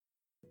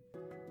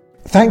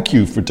Thank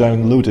you for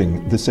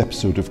downloading this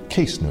episode of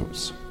Case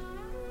Notes.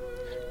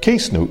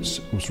 Case Notes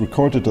was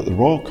recorded at the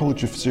Royal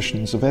College of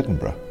Physicians of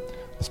Edinburgh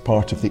as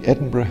part of the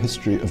Edinburgh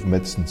History of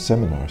Medicine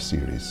Seminar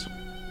Series.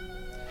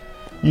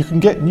 You can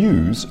get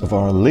news of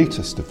our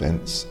latest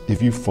events if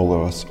you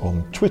follow us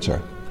on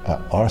Twitter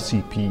at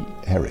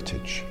RCP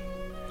Heritage.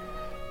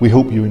 We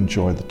hope you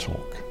enjoy the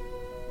talk.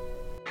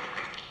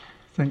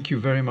 Thank you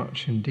very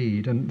much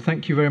indeed, and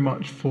thank you very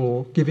much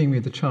for giving me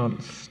the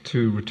chance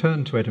to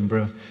return to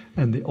Edinburgh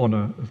and the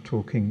honour of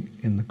talking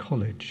in the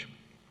college.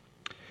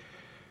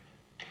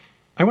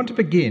 I want to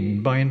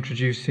begin by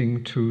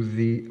introducing to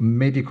the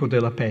Medico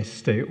della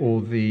Peste,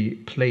 or the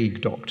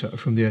plague doctor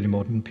from the early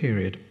modern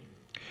period.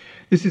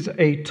 This is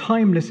a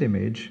timeless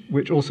image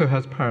which also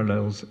has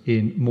parallels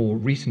in more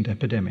recent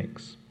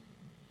epidemics.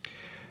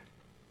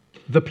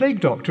 The plague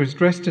doctor is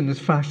dressed in this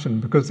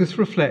fashion because this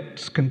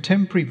reflects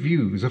contemporary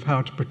views of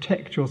how to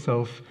protect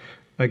yourself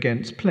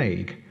against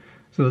plague.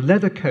 So the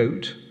leather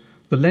coat,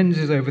 the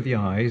lenses over the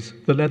eyes,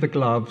 the leather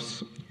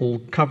gloves, all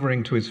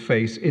covering to his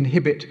face,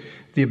 inhibit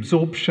the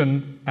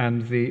absorption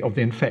of the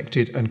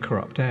infected and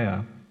corrupt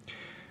air,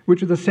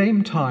 which at the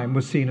same time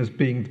was seen as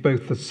being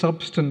both the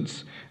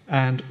substance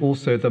and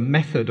also the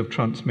method of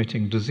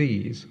transmitting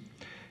disease.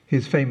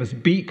 His famous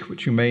beak,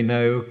 which you may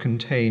know,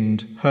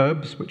 contained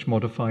herbs which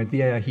modified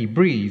the air he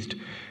breathed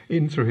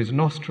in through his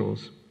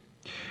nostrils.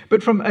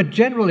 But from a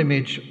general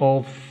image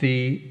of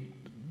the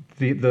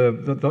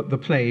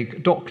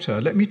plague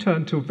doctor, let me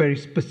turn to a very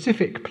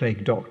specific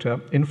plague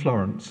doctor in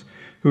Florence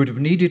who would have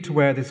needed to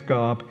wear this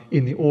garb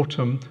in the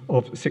autumn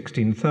of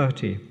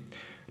 1630,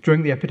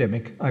 during the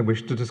epidemic I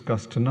wish to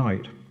discuss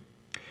tonight.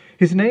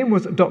 His name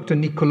was Dr.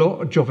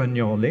 Niccolò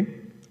Giovagnoli,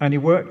 and he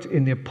worked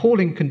in the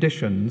appalling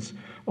conditions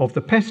of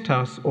the pest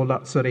house or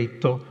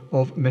lazzaretto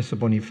of Messer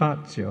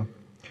Bonifacio.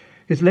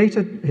 His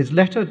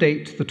letter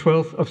dates the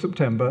 12th of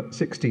September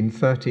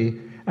 1630,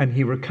 and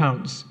he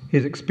recounts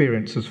his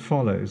experience as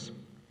follows.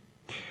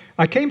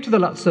 I came to the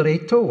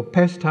lazzaretto or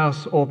pest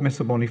house of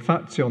Messer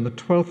Bonifacio on the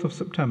 12th of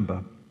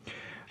September.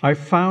 I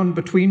found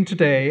between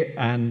today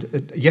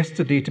and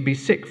yesterday to be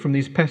sick from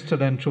these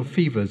pestilential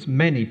fevers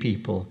many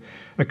people,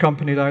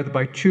 accompanied either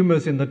by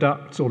tumours in the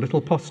ducts or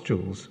little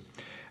pustules.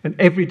 And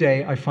every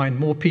day I find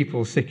more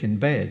people sick in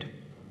bed.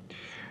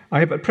 I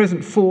have at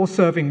present 4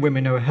 serving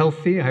women who are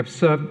healthy. I have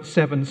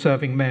 7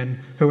 serving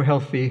men who are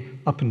healthy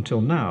up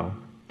until now.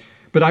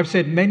 But I've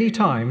said many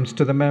times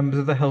to the members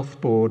of the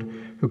health board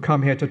who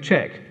come here to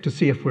check to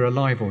see if we're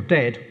alive or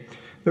dead,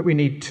 that we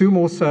need 2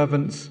 more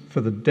servants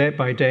for the day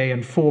by day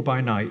and 4 by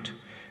night.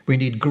 We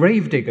need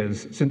grave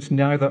diggers, since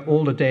neither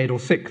all are dead or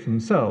sick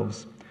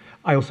themselves.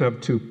 I also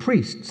have 2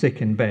 priests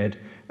sick in bed,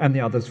 and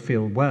the others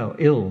feel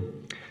ill.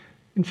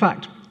 In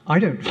fact, I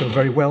don't feel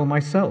very well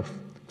myself.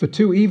 For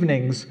 2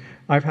 evenings,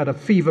 I've had a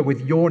fever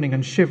with yawning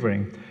and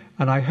shivering,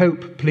 and I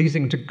hope,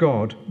 pleasing to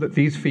God, that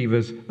these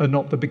fevers are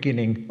not the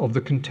beginning of the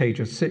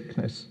contagious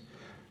sickness.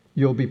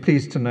 You'll be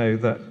pleased to know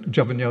that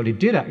Giovagnoli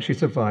did actually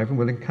survive, and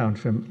we'll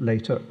encounter him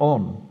later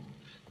on.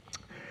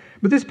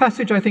 But this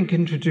passage, I think,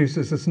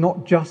 introduces us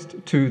not just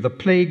to the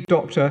plague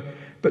doctor,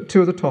 but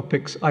 2 of the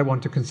topics I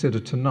want to consider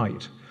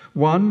tonight.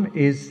 One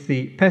is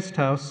the pest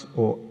house,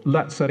 or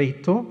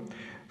lazzaretto,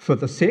 for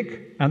the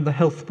sick, and the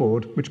health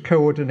board, which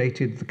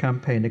coordinated the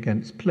campaign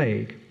against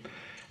plague.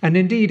 And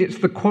indeed, it's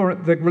the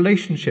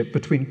relationship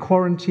between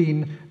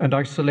quarantine and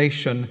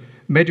isolation,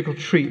 medical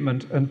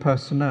treatment and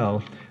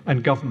personnel,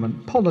 and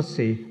government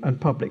policy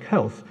and public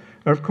health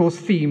are, of course,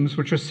 themes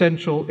which are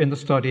essential in the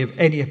study of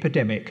any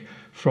epidemic,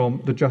 from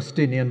the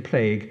Justinian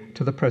plague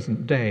to the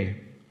present day.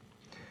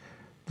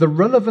 The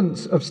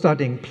relevance of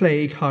studying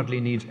plague hardly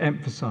needs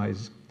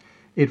emphasis.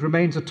 It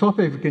remains a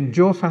topic of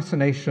enduring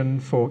fascination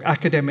for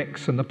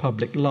academics and the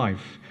public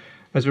life,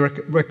 as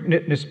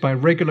witnessed by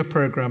regular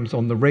programmes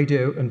on the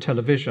radio and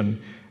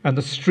television, and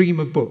the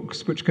stream of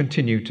books which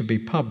continue to be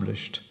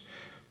published.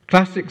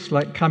 Classics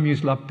like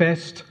Camus' La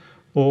Peste,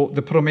 or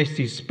The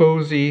Promessi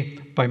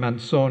Sposi by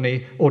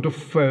Manzoni, or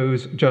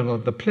Defoe's Journal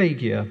of the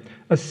Plague Year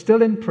are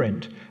still in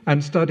print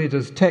and studied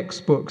as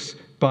textbooks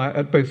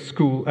at both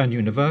school and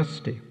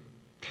university.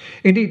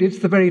 Indeed, it's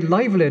the very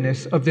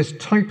liveliness of this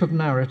type of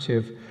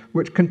narrative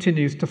which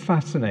continues to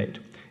fascinate,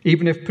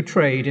 even if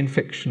portrayed in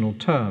fictional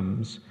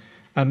terms.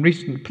 And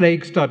recent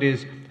plague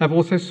studies have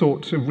also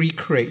sought to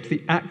recreate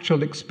the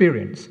actual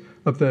experience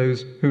of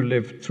those who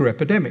lived through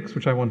epidemics,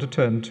 which I want to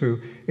turn to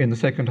in the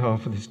second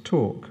half of this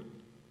talk.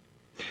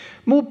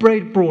 More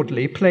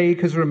broadly,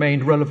 plague has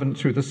remained relevant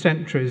through the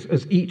centuries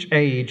as each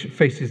age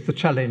faces the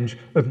challenge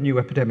of new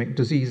epidemic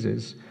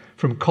diseases,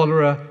 from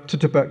cholera to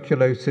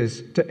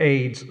tuberculosis to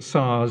AIDS,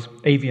 SARS,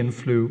 avian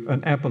flu,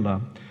 and Ebola.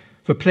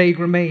 For plague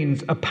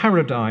remains a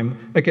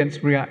paradigm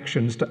against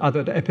reactions to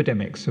other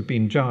epidemics have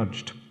been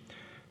judged.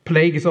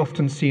 Plague is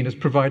often seen as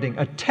providing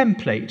a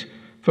template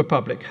for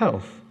public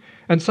health,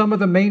 and some of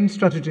the main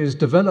strategies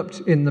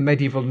developed in the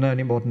medieval and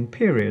early modern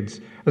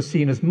periods are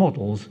seen as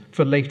models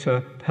for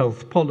later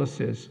health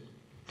policies.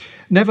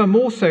 Never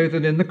more so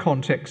than in the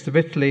context of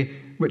Italy,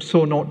 which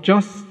saw not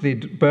just the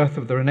birth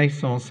of the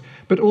Renaissance,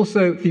 but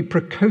also the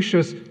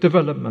precocious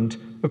development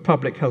of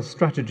public health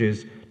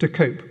strategies to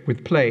cope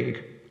with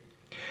plague.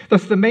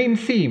 Thus, the main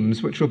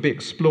themes which will be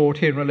explored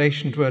here in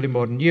relation to early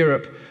modern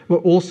Europe were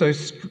also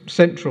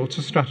central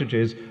to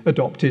strategies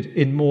adopted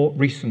in more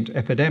recent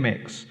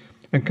epidemics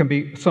and can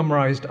be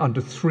summarized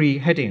under three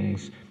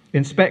headings: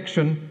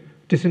 inspection,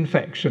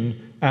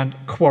 disinfection, and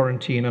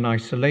quarantine and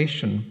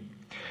isolation.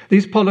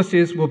 These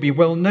policies will be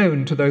well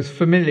known to those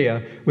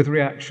familiar with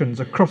reactions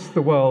across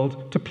the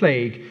world to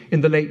plague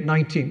in the late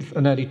 19th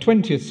and early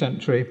 20th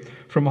century,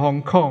 from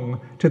Hong Kong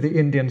to the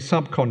Indian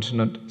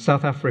subcontinent,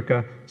 South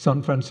Africa,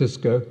 San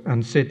Francisco,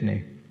 and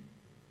Sydney.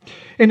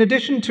 In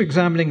addition to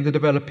examining the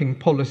developing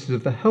policies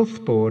of the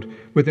Health Board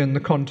within the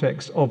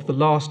context of the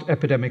last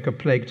epidemic of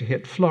plague to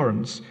hit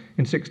Florence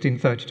in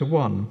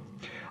 1631,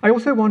 I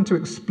also want to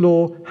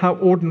explore how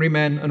ordinary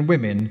men and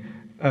women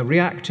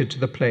reacted to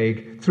the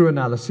plague through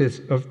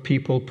analysis of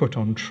people put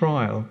on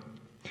trial.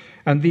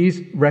 And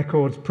these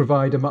records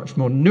provide a much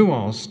more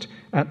nuanced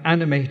and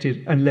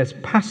animated and less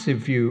passive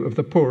view of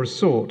the poorer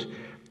sort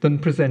than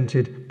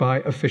presented by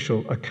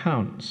official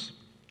accounts.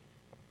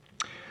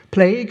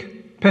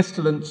 Plague,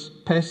 pestilence,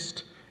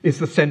 pest is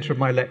the centre of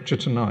my lecture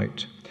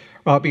tonight.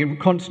 I'll be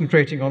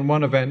concentrating on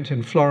one event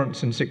in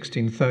Florence in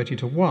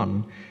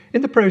 1631.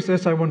 In the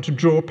process, I want to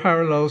draw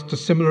parallels to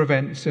similar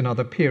events in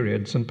other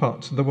periods and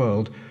parts of the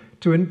world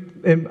to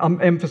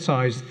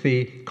emphasize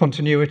the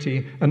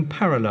continuity and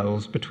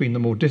parallels between the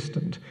more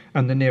distant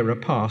and the nearer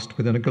past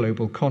within a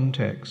global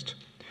context.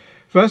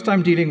 First,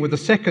 I'm dealing with the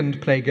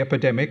second plague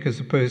epidemic as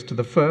opposed to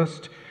the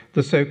first,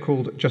 the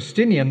so-called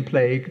Justinian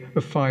plague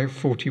of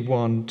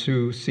 541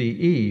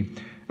 CE,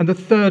 and the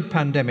third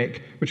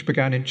pandemic, which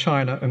began in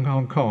China and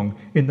Hong Kong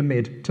in the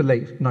mid to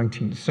late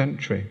 19th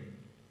century.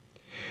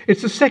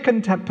 It's the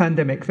second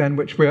pandemic, then,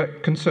 which we're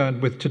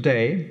concerned with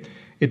today.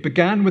 It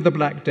began with the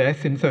Black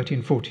Death in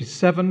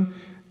 1347,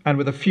 and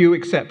with a few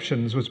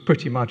exceptions was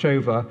pretty much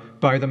over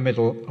by the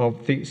middle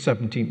of the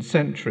 17th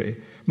century,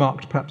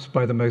 marked perhaps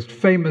by the most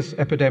famous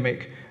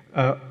epidemic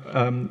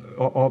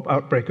or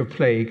outbreak of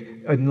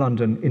plague in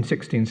London in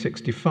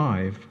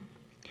 1665.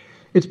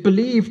 It's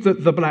believed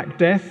that the Black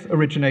Death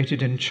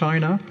originated in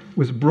China,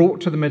 was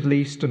brought to the Middle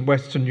East and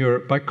Western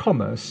Europe by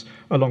commerce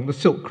along the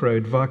Silk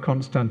Road via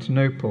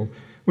Constantinople,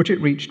 which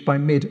it reached by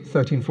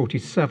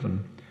mid-1347,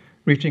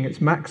 reaching its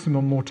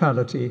maximum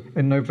mortality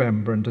in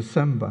November and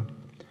December.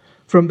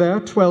 From there,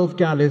 12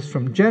 galleys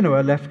from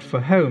Genoa left for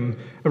home,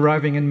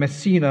 arriving in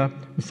Messina,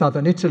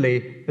 southern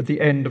Italy, at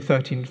the end of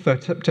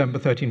September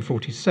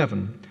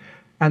 1347.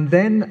 And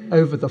then,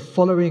 over the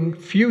following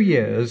few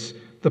years,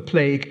 the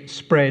plague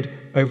spread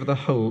over the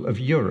whole of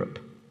Europe.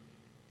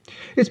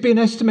 It's been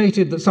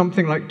estimated that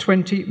something like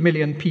 20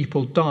 million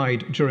people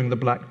died during the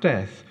Black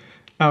Death,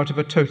 out of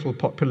a total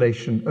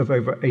population of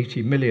over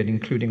 80 million,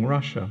 including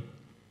Russia.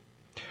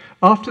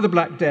 After the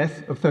Black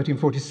Death of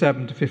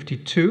 1347 to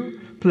 52,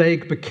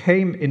 plague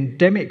became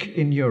endemic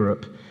in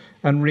Europe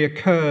and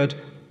reoccurred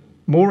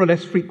more or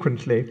less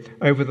frequently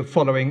over the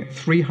following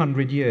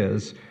 300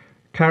 years,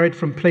 carried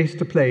from place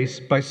to place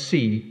by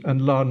sea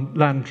and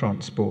land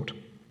transport.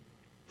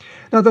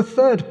 Now, the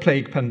third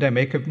plague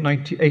pandemic of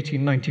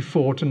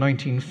 1894 to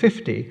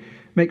 1950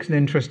 makes an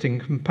interesting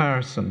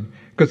comparison,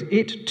 because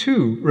it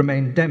too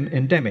remained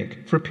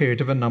endemic for a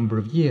period of a number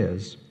of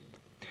years.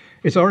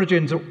 Its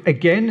origins are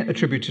again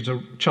attributed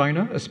to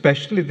China,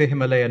 especially the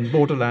Himalayan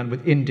borderland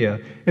with India,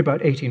 in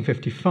about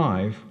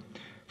 1855,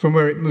 from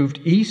where it moved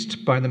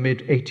east by the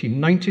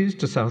mid-1890s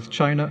to South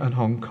China and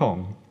Hong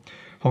Kong.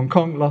 Hong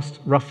Kong lost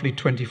roughly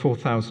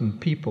 24,000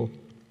 people.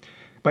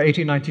 By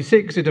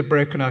 1896, it had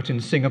broken out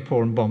in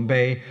Singapore and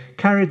Bombay,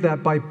 carried there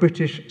by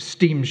British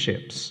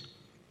steamships.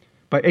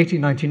 By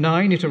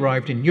 1899, it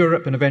arrived in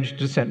Europe and eventually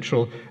to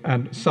Central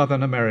and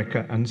Southern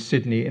America and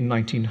Sydney in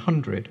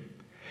 1900.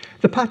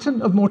 The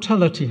pattern of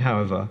mortality,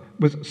 however,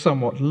 was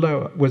somewhat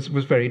lower, was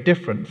very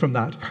different from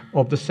that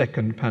of the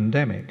second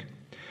pandemic.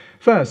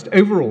 First,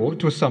 overall,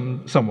 it was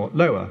somewhat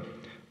lower.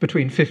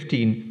 Between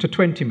 15 to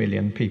 20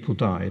 million people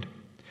died.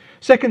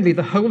 Secondly,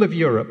 the whole of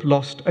Europe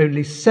lost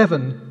only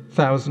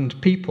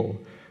 7,000 people,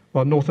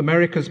 while North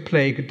America's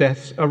plague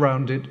deaths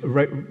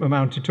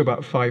amounted to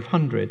about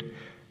 500,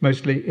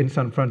 mostly in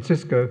San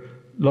Francisco,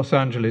 Los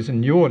Angeles,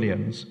 and New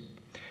Orleans.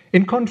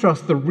 In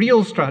contrast, the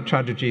real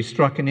tragedy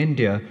struck in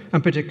India,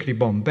 and particularly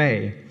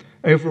Bombay.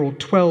 Overall,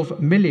 12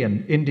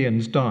 million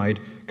Indians died,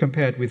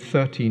 compared with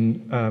 3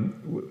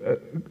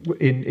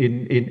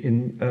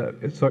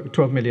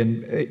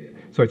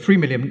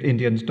 million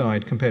Indians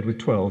died, compared with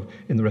 12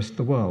 in the rest of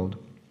the world.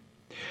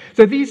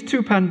 So these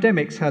two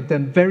pandemics had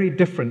then very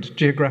different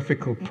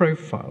geographical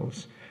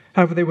profiles.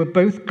 However, they were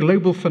both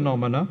global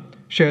phenomena,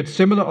 shared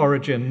similar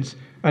origins,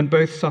 and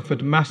both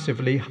suffered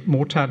massively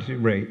mortality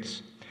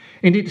rates.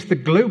 Indeed, it's the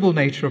global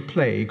nature of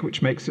plague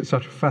which makes it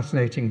such a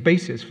fascinating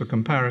basis for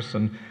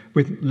comparison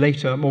with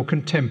later, more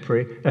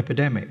contemporary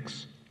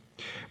epidemics.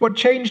 What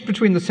changed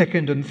between the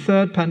second and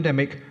third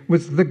pandemic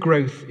was the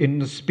growth in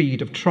the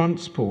speed of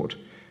transport,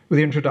 with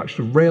the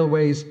introduction of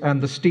railways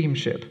and the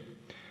steamship.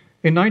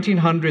 In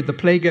 1900, the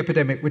plague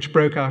epidemic which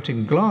broke out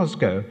in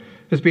Glasgow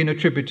has been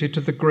attributed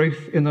to the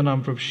growth in the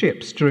number of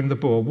ships during the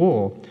Boer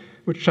War,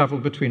 which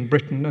travelled between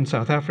Britain and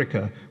South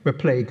Africa, where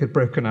plague had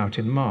broken out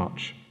in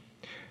March.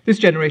 This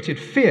generated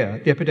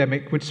fear the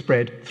epidemic would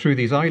spread through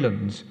these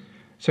islands.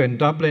 So in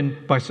Dublin,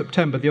 by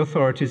September, the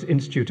authorities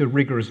instituted a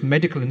rigorous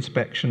medical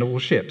inspection of all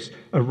ships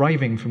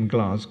arriving from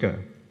Glasgow.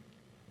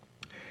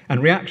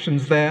 And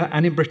reactions there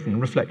and in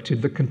Britain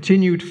reflected the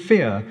continued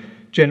fear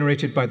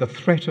generated by the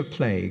threat of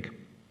plague.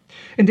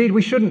 Indeed,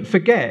 we shouldn't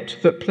forget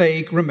that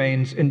plague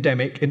remains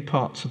endemic in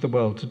parts of the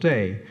world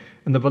today,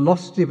 and the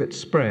velocity of its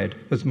spread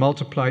has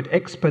multiplied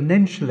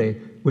exponentially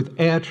with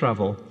air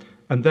travel,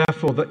 and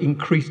therefore the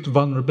increased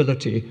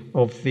vulnerability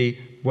of the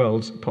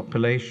world's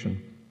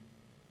population.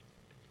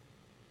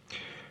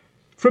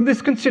 From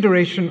this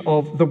consideration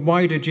of the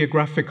wider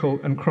geographical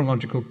and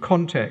chronological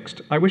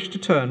context, I wish to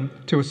turn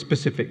to a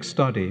specific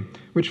study,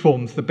 which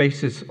forms the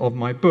basis of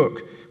my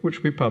book, which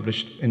will be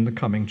published in the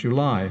coming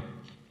July.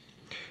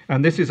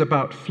 And this is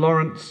about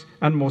Florence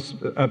and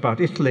about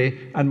Italy,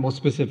 and more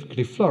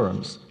specifically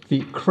Florence,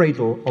 the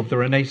cradle of the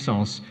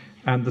Renaissance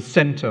and the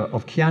centre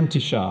of Chianti.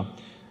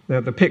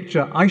 The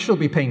picture I shall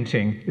be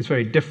painting is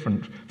very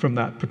different from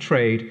that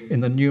portrayed in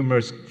the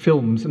numerous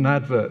films and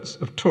adverts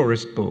of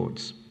tourist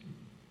boards.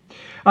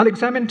 I'll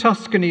examine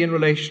Tuscany in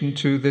relation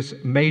to this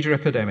major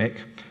epidemic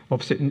of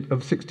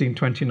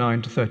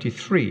 1629 to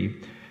 33,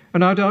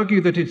 and I'd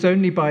argue that it's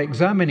only by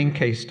examining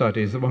case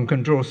studies that one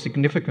can draw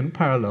significant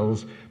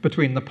parallels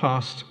between the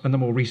past and the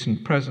more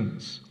recent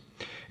presents.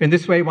 In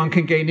this way, one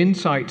can gain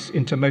insights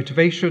into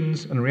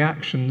motivations and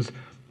reactions,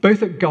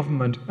 both at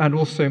government and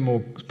also more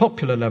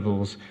popular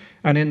levels,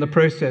 and in the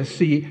process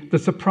see the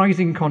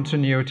surprising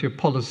continuity of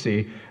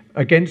policy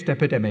against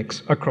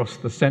epidemics across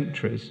the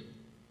centuries.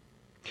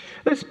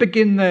 Let's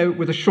begin, though,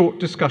 with a short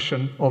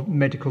discussion of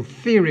medical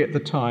theory at the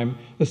time,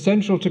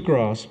 essential to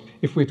grasp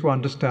if we're to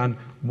understand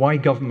why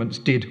governments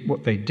did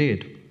what they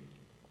did.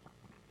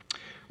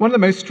 One of the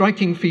most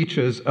striking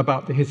features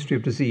about the history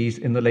of disease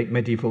in the late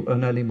medieval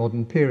and early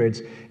modern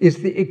periods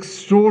is the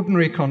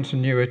extraordinary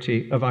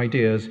continuity of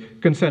ideas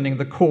concerning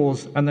the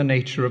cause and the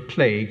nature of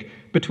plague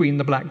between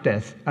the Black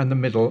Death and the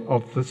middle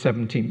of the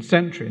 17th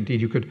century.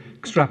 Indeed, you could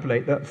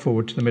extrapolate that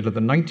forward to the middle of the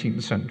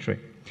 19th century.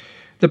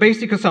 The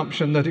basic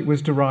assumption that it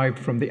was derived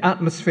from the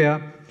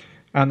atmosphere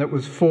and that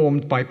was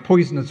formed by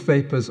poisonous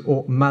vapors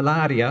or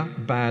malaria,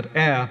 bad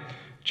air,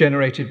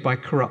 generated by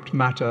corrupt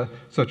matter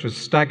such as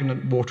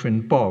stagnant water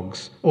in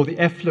bogs or the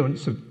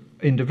effluence of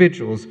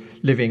individuals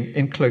living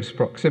in close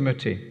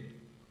proximity.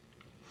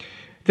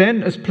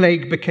 Then, as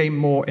plague became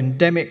more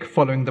endemic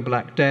following the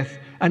Black Death,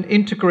 an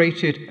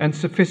integrated and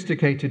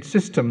sophisticated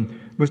system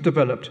was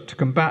developed to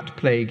combat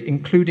plague,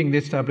 including the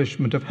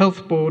establishment of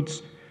health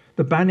boards,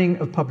 the banning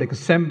of public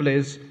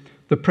assemblies,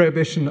 the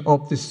prohibition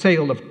of the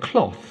sale of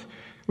cloth,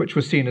 which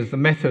was seen as the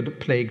method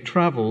plague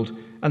travelled,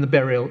 and the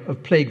burial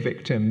of plague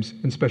victims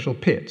in special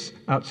pits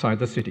outside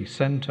the city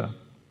centre.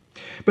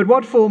 But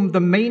what formed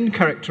the main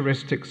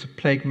characteristics of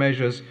plague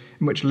measures,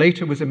 and which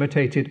later was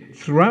imitated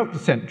throughout the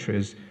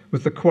centuries,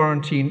 was the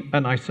quarantine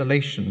and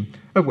isolation,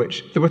 of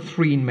which there were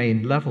three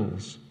main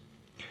levels.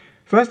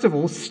 First of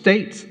all,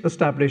 states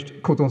established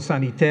cordons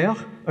sanitaires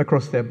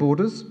across their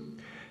borders.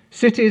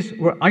 Cities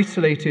were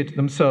isolated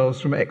themselves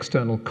from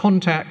external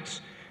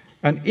contacts,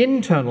 and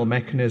internal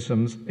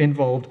mechanisms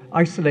involved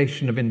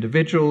isolation of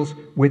individuals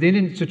within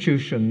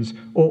institutions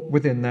or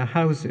within their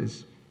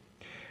houses.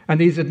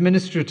 And these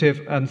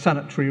administrative and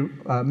sanitary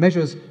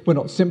measures were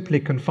not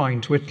simply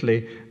confined to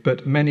Italy,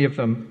 but many of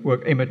them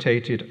were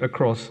imitated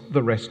across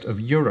the rest of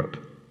Europe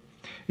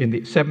in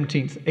the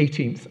 17th,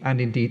 18th,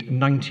 and indeed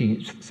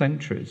 19th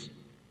centuries.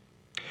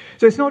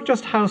 So it's not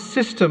just how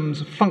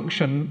systems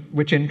function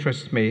which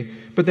interests me,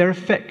 but their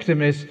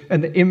effectiveness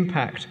and the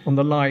impact on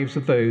the lives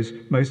of those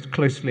most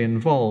closely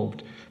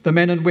involved, the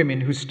men and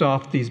women who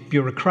staffed these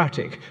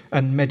bureaucratic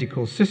and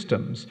medical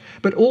systems,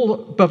 but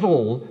above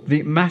all,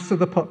 the mass of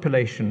the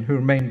population who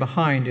remained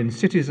behind in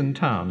cities and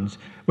towns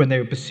when they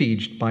were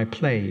besieged by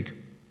plague.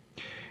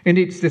 And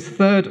it's this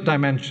third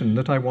dimension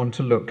that I want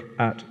to look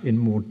at in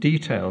more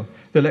detail.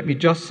 So let me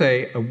just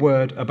say a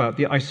word about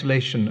the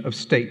isolation of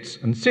states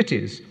and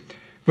cities,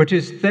 for it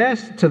is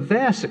to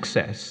their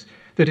success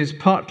that is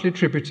partly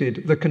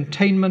attributed the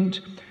containment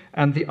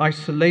and the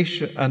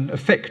isolation and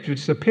effective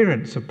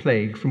disappearance of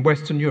plague from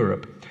Western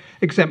Europe,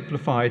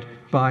 exemplified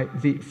by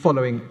the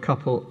following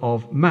couple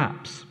of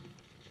maps.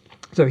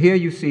 So here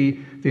you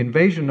see the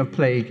invasion of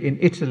plague in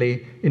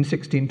Italy in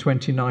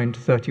 1629 to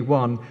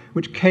 31,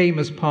 which came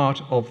as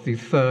part of the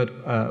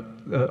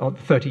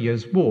 30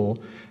 Years' War.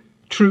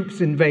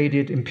 Troops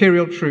invaded,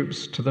 imperial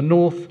troops to the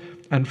north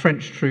and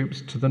French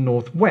troops to the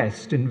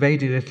northwest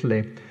invaded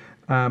Italy.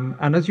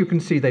 And as you can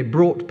see, they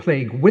brought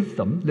plague with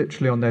them,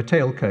 literally on their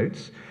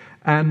tailcoats.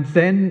 And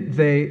then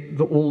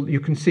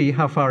you can see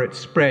how far it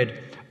spread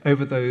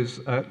over those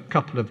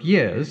couple of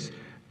years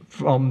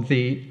from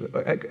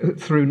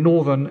through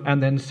northern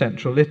and then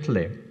central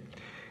Italy.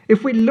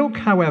 If we look,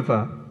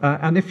 however,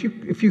 and if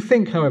you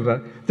think,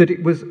 however, that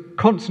it was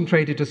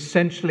concentrated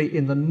essentially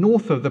in the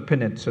north of the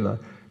peninsula,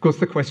 of course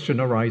the question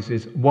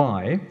arises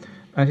why,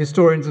 and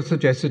historians have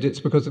suggested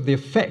it's because of the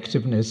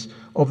effectiveness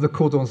of the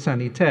cordon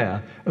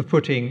sanitaire, of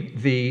putting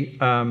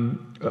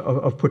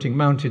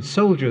mounted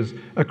soldiers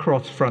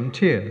across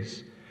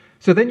frontiers.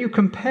 So then you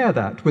compare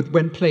that with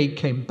when plague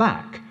came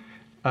back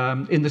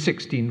in the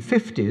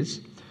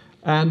 1650s,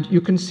 and you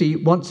can see,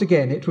 once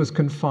again, it was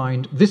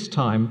confined, this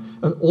time,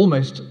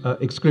 almost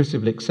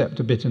exclusively,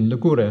 except a bit in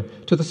Liguria,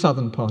 to the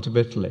southern part of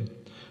Italy.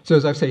 So,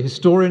 as I say,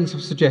 historians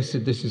have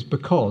suggested this is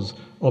because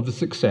of the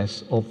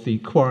success of the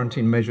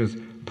quarantine measures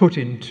put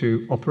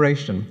into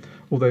operation,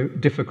 although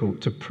difficult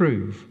to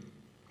prove.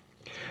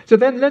 So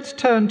then let's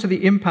turn to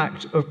the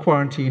impact of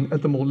quarantine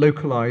at the more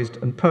localized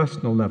and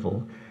personal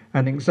level,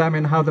 and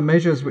examine how the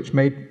measures which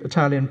made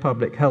Italian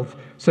public health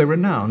so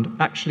renowned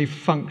actually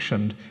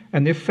functioned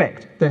and the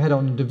effect they had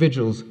on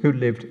individuals who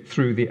lived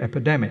through the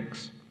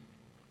epidemics.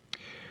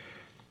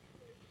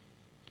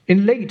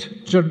 In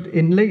late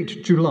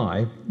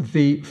July,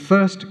 the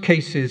first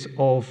cases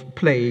of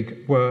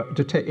plague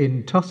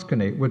in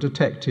Tuscany were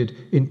detected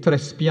in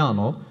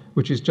Trespiano,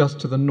 which is just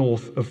to the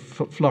north of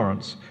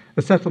Florence,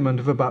 a settlement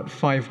of about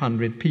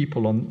 500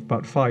 people on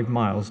about 5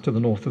 miles to the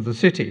north of the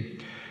city.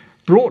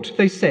 Brought,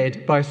 they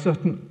said, by a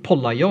certain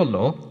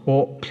pollaiolo,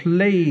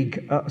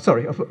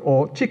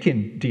 or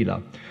chicken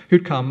dealer,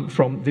 who'd come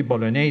from the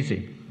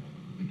Bolognese.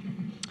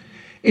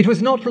 It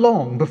was not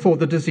long before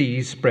the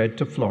disease spread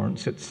to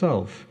Florence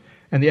itself,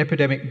 and the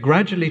epidemic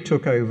gradually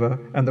took over,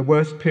 and the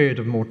worst period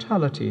of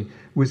mortality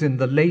was in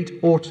the late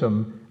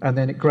autumn, and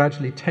then it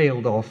gradually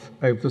tailed off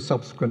over the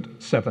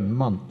subsequent 7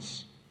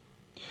 months.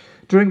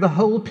 During the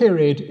whole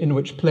period in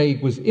which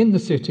plague was in the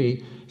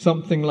city,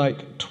 something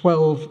like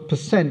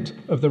 12%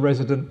 of the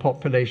resident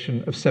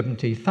population of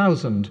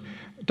 70,000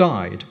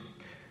 died,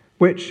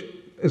 which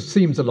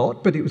seems a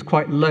lot, but it was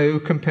quite low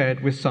compared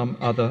with some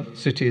other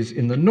cities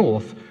in the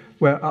north,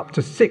 where up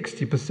to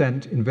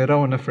 60% in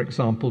Verona, for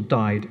example,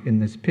 died in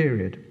this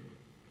period.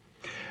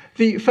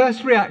 The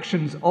first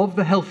reactions of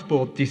the Health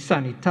Board di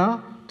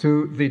Sanità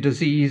to the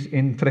disease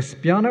in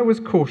Trespiano was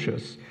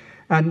cautious,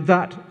 and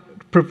that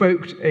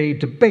provoked a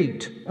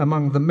debate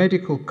among the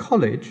medical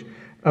college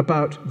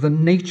about the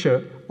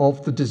nature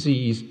of the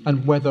disease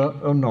and whether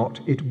or not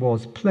it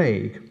was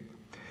plague.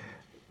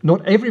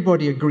 Not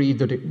everybody agreed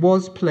that it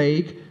was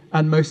plague,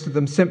 and most of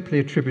them simply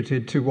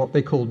attributed to what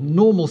they called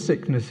normal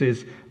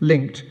sicknesses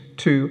linked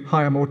to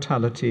higher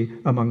mortality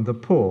among the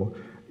poor,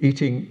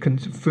 eating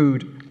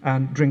food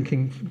and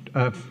drinking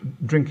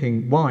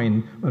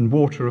wine and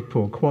water of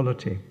poor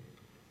quality.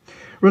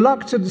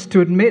 Reluctance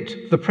to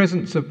admit the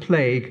presence of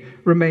plague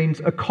remains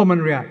a common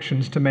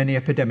reaction to many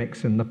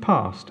epidemics in the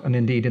past, and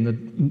indeed in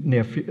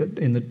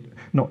the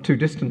not too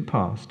distant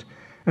past.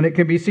 And it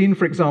can be seen,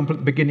 for example, at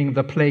the beginning of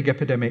the plague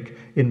epidemic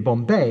in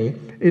Bombay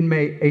in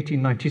May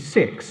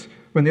 1896,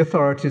 when the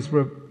authorities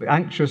were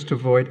anxious to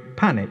avoid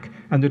panic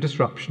and the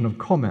disruption of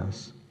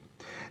commerce.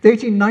 The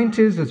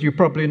 1890s, as you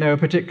probably know, are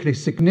particularly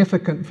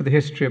significant for the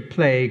history of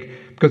plague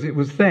because it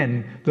was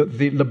then that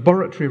the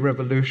laboratory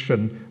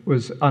revolution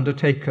was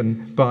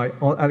undertaken by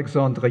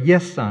Alexandre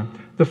Yersin,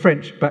 the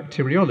French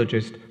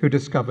bacteriologist who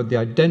discovered the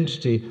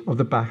identity of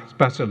the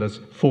bacillus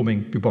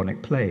forming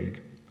bubonic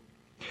plague.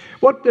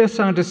 What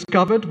Yersin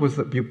discovered was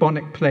that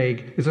bubonic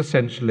plague is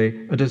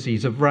essentially a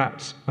disease of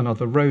rats and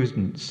other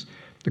rodents.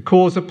 The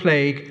cause of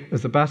plague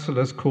is the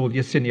bacillus called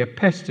Yersinia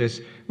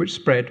pestis, which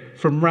spread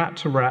from rat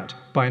to rat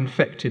by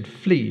infected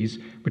fleas,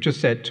 which are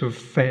said to have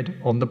fed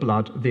on the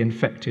blood of the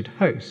infected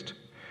host.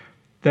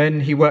 Then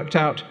he worked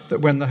out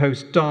that when the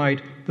host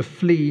died, the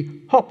flea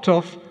hopped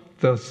off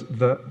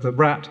the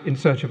rat in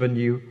search of a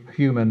new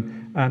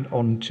human and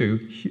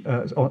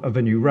of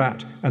a new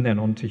rat, and then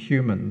onto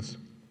humans.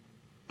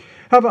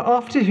 However,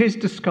 after his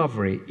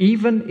discovery,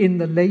 even in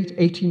the late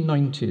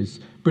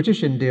 1890s,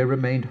 British India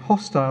remained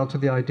hostile to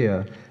the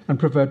idea and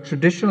preferred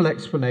traditional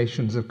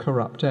explanations of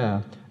corrupt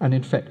air and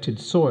infected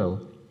soil.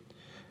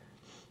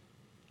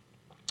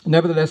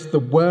 Nevertheless,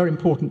 there were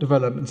important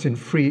developments in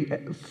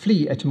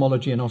flea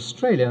etymology in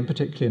Australia, and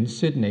particularly in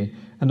Sydney,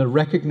 and a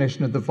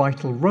recognition of the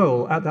vital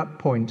role at that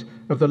point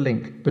of the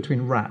link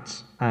between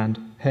rats and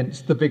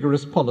hence the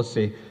vigorous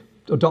policy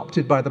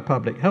adopted by the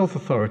public health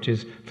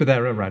authorities for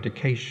their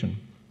eradication.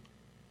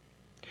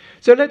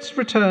 So let's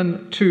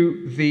return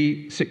to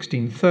the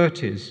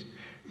 1630s.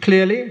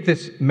 Clearly,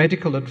 this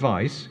medical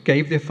advice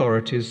gave the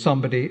authorities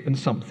somebody and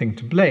something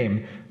to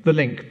blame, the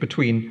link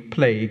between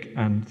plague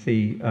and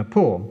the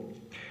poor.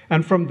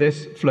 And from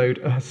this flowed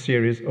a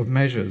series of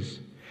measures.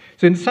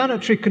 So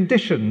insanitary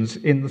conditions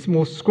in the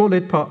more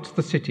squalid parts of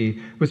the city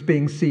was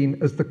being seen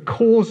as the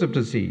cause of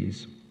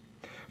disease.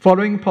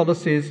 Following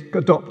policies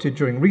adopted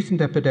during recent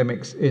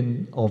epidemics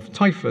of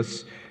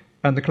typhus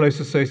and the close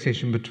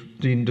association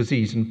between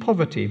disease and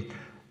poverty,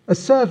 a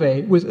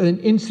survey was then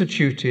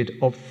instituted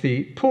of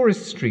the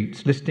poorest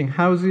streets, listing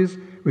houses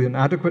with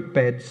inadequate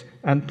beds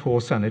and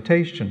poor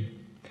sanitation.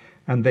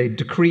 and they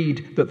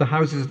decreed that the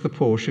houses of the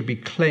poor should be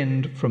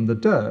cleansed from the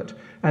dirt,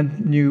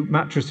 and new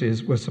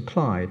mattresses were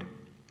supplied.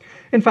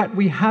 In fact,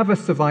 we have a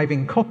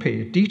surviving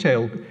copy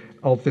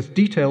of this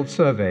detailed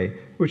survey,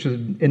 which was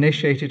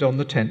initiated on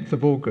the 10th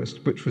of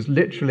August, which was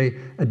literally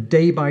a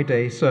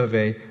day-by-day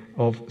survey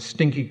of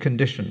stinky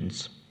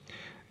conditions.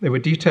 They were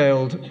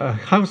detailed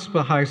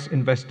house-by-house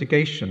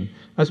investigation,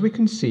 as we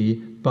can see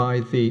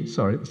by the,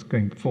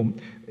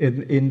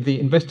 in the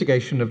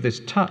investigation of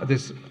this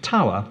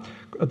tower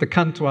at the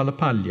Canto alla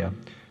Paglia.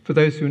 For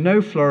those who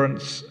know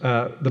Florence,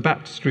 the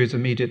baptistry is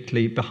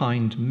immediately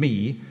behind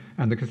me,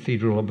 and the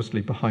cathedral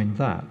obviously behind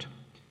that.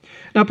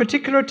 Now,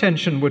 particular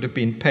attention would have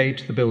been paid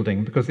to the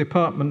building because the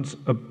apartments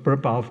were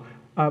above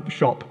a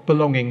shop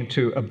belonging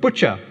to a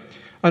butcher,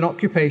 an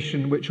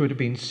occupation which would have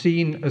been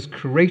seen as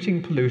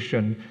creating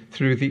pollution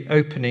through the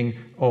opening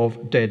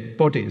of dead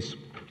bodies.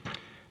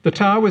 The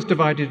tower was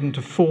divided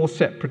into 4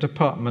 separate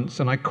apartments,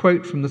 and I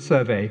quote from the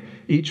survey,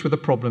 each with a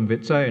problem of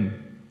its own.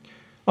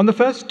 On the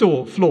first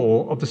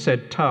floor of the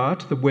said tower,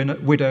 to the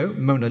widow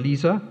Mona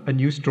Lisa, a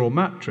new straw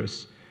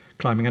mattress.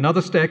 Climbing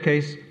another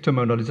staircase to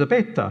Mona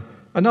Elisabetta,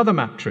 another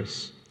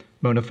mattress.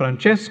 Mona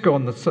Francesco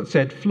on the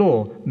said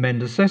floor,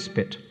 Menda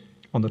Cespit.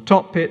 On the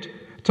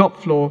top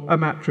floor, a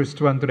mattress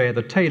to Andrea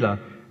the tailor,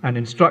 and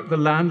instruct the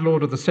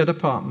landlord of the said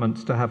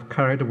apartments to have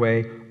carried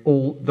away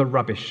all the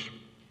rubbish.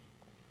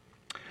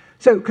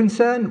 So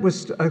concern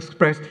was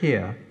expressed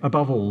here,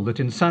 above all, that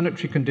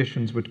insanitary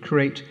conditions would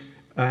create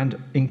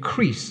and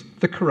increase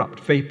the corrupt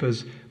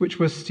vapours which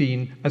were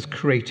seen as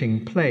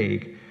creating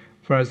plague.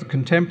 For as the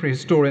contemporary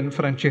historian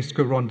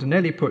Francesco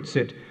Rondinelli puts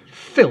it,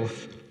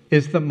 filth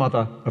is the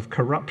mother of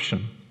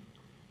corruption.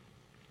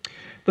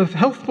 The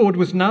Health Board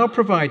was now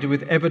provided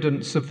with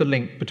evidence of the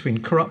link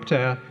between corrupt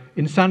air,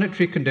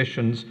 insanitary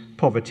conditions,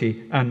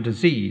 poverty and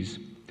disease.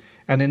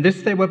 And in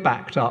this they were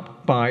backed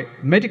up by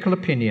medical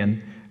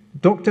opinion.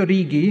 Dr.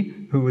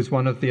 Righi, who was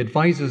one of the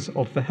advisors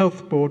of the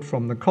Health Board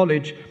from the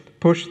college,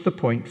 pushed the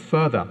point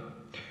further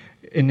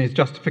in his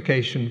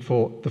justification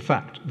for the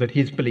fact that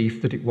his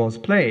belief that it was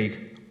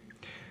plague.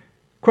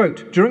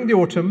 Quote, during the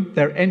autumn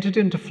there entered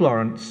into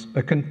Florence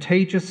a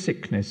contagious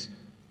sickness,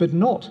 but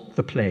not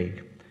the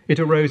plague. It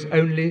arose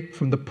only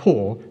from the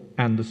poor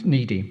and the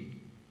needy.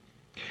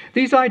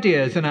 These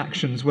ideas and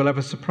actions will have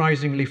a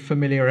surprisingly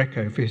familiar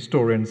echo for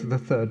historians of the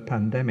third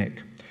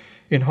pandemic.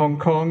 In Hong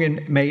Kong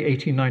in May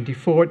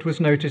 1894, it was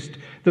noticed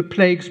that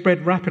plague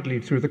spread rapidly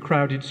through the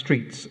crowded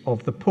streets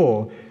of the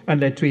poor and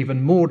led to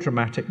even more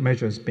dramatic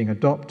measures being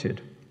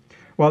adopted.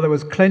 While there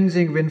was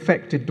cleansing of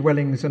infected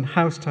dwellings and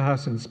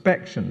house-to-house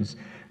inspections,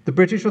 the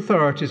British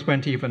authorities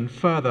went even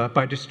further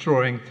by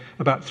destroying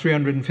about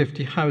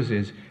 350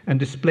 houses and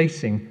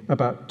displacing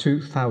about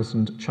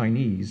 2,000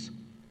 Chinese.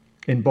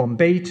 In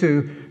Bombay,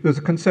 too, there was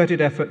a concerted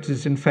effort to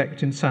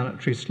disinfect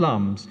insanitary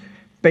slums,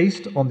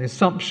 based on the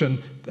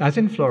assumption, as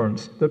in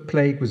Florence, that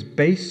plague was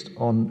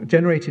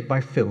generated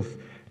by filth,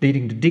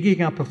 leading to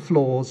digging up of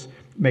floors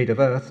made of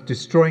earth,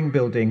 destroying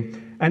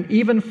building, and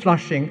even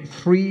flushing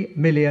 3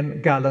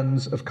 million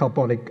gallons of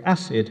carbonic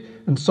acid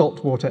and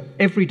salt water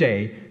every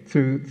day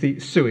through the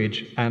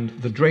sewage and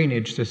the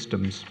drainage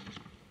systems.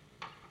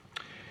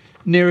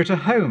 Nearer to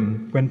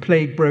home, when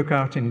plague broke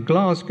out in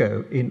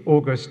Glasgow in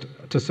August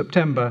to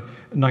September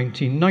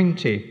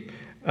 1990,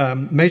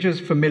 measures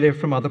familiar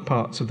from other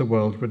parts of the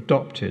world were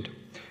adopted,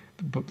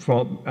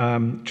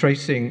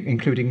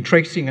 including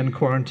tracing and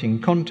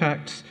quarantining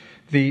contacts,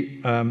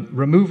 the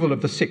removal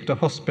of the sick to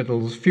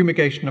hospitals,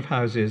 fumigation of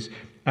houses,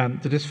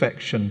 and the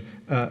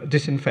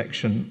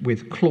disinfection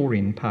with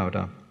chlorine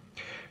powder.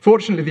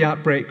 Fortunately, the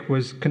outbreak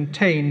was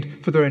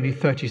contained, for there were only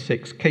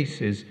 36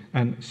 cases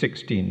and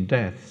 16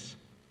 deaths.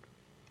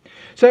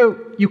 So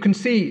you can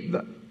see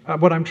that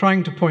what I'm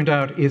trying to point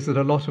out is that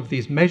a lot of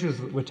these measures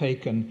that were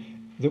taken,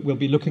 that we'll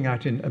be looking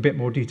at in a bit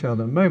more detail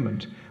in a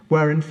moment,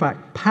 were in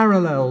fact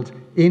paralleled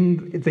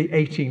in the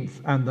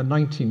 18th and the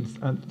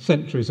 19th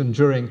centuries and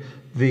during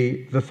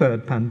the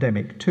third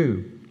pandemic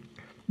too,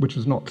 which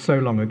was not so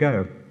long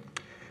ago.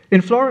 In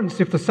Florence,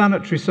 if the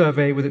sanitary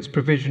survey with its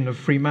provision of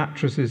free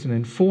mattresses and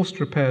enforced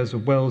repairs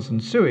of wells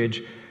and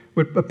sewage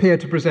would appear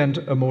to present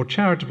a more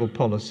charitable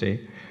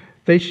policy,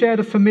 they shared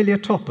a familiar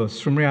topos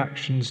from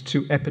reactions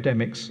to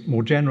epidemics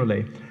more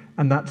generally,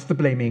 and that's the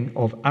blaming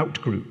of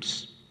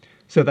outgroups.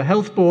 So the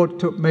Health Board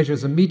took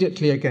measures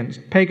immediately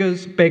against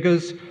beggars,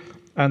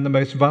 and the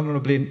most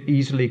vulnerable and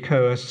easily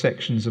coerced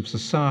sections of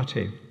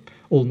society.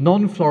 All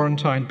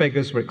non-Florentine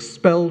beggars were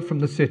expelled from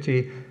the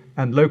city,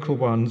 and local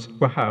ones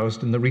were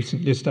housed in the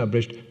recently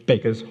established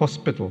Beggars'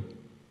 Hospital.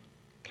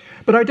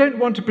 But I don't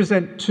want to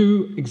present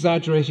too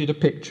exaggerated a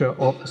picture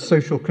of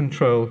social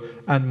control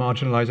and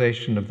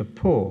marginalisation of the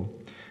poor,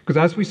 because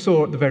as we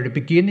saw at the very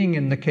beginning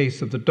in the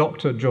case of the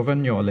Dr.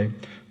 Giovagnoli,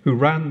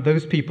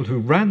 those people who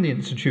ran the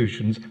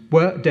institutions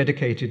were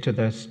dedicated to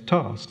their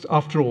tasks.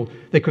 After all,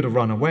 they could have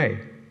run away.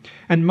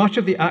 And much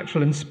of the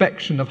actual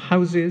inspection of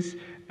houses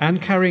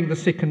and carrying the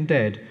sick and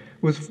dead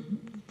was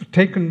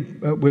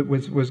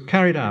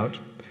carried out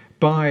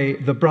by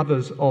the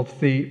brothers of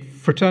the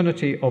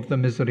Fraternity of the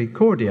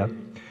Misericordia,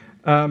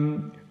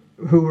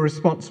 who were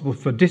responsible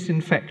for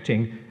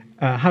disinfecting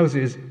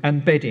houses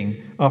and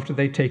bedding after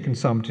they'd taken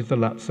somebody to the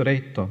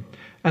lazzaretto.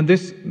 And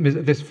this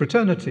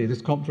fraternity,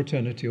 this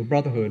confraternity or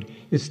brotherhood,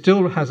 is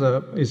still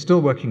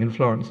working in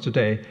Florence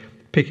today,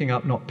 picking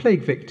up not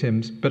plague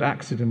victims but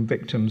accident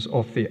victims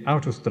of the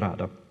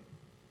autostrada.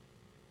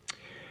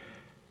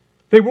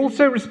 They were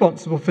also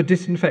responsible for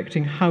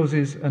disinfecting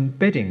houses and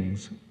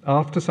beddings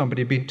after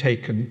somebody had been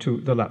taken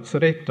to the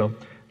lazzaretto,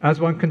 as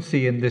one can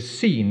see in this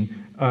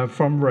scene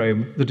from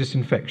Rome, the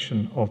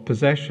disinfection of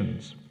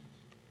possessions.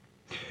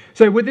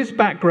 So with this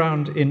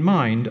background in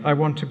mind, I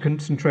want to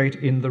concentrate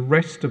in the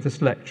rest of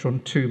this lecture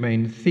on two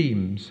main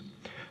themes.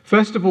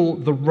 First of all,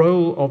 the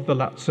role of the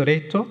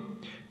lazzaretto,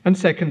 and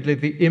secondly,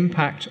 the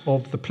impact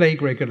of the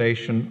plague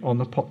regulation on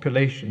the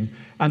population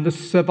and the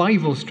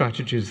survival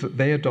strategies that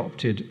they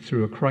adopted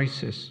through a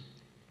crisis.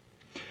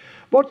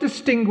 What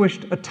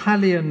distinguished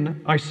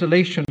Italian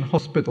isolation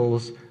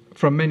hospitals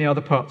from many other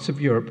parts of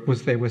Europe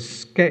was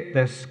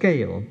their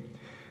scale.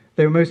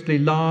 They were mostly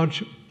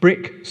large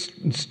brick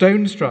and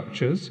stone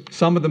structures,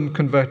 some of them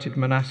converted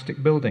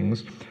monastic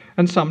buildings,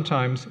 and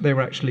sometimes they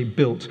were actually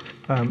built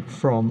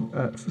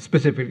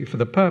specifically for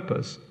the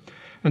purpose.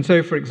 And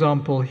so, for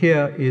example,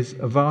 here is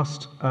a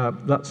vast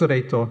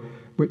lazzaretto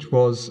which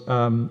was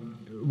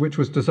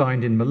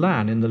designed in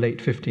Milan in the late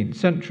 15th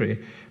century,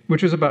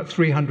 which was about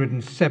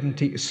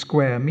 370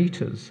 square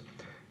meters.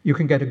 You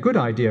can get a good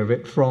idea of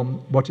it from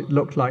what it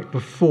looked like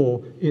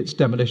before its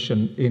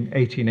demolition in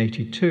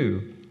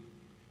 1882.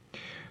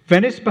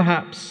 Venice,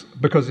 perhaps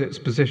because of its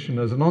position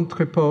as an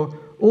entrepot,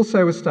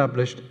 also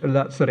established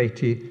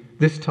lazzaretti,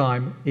 this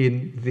time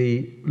in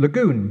the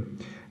lagoon.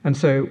 And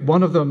so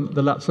one of them,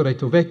 the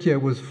Lazzaretto Vecchio,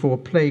 was for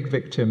plague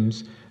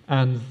victims,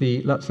 and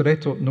the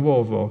Lazzaretto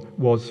Nuovo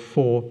was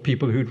for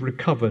people who'd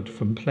recovered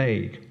from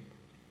plague.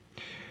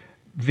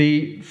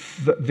 In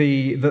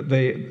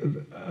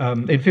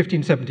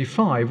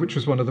 1575, which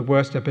was one of the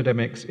worst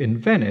epidemics in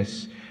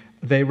Venice,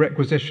 they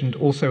requisitioned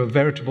also a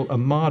veritable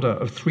armada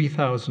of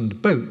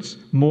 3,000 boats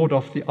moored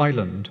off the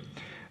island,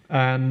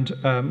 and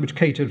which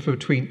catered for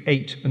between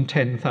 8,000 and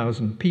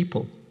 10,000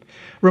 people.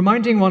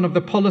 Reminding one of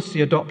the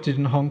policy adopted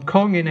in Hong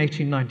Kong in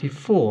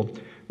 1894,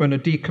 when a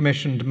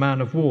decommissioned man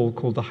of war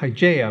called the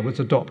Hygeia was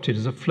adopted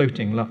as a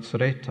floating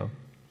lazzaretto.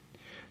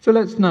 So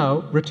let's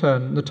now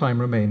return, the time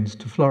remains,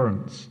 to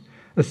Florence.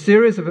 A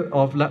series of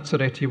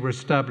lazzaretti were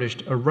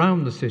established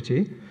around the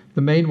city.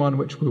 The main one,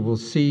 which we will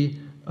see,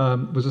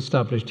 was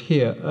established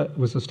here at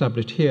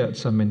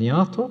San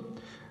Miniato,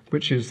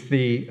 which is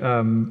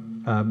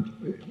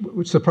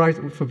which surprised,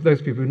 for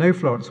those people who know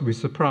Florence, will be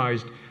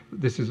surprised.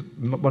 This is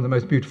one of the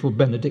most beautiful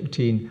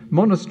Benedictine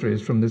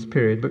monasteries from this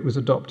period, but was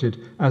adopted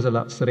as a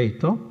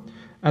lazzaretto.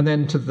 And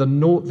then to the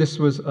north, this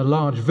was a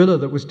large villa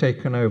that was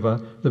taken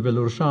over, the Villa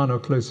Rusciano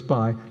close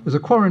by, as a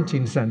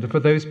quarantine centre for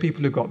those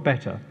people who got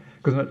better,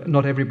 because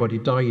not everybody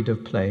died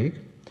of plague.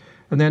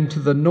 And then to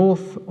the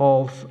north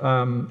of,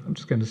 I'm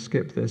just going to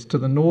skip this, to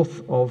the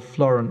north of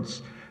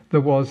Florence, there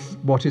was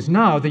what is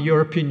now the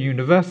European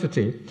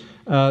University,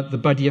 the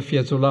Badia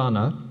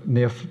Fiesolana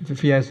near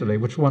Fiesole,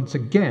 which once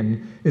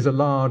again is a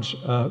large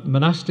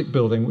monastic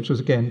building, which was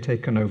again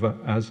taken over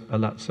as a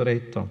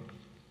lazzaretto.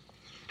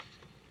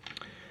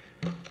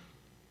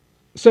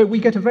 So we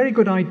get a very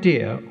good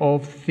idea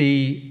of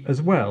the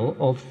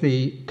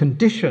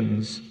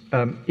conditions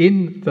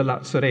in the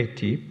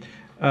lazzaretti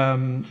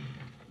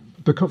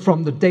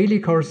from the daily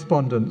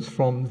correspondence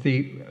from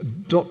the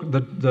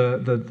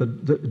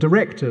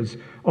directors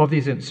of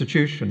these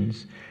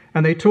institutions.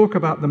 And they talk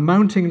about the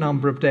mounting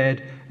number of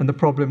dead and the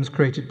problems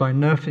created by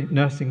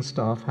nursing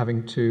staff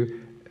having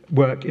to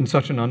work in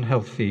such an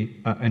unhealthy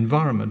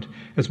environment.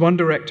 As one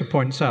director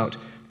points out,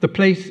 the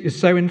place is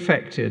so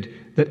infected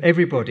that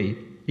everybody,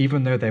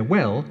 even though they're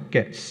well,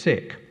 gets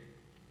sick.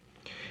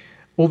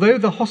 Although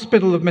the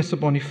hospital of Messer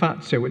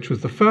Bonifacio, which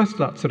was the first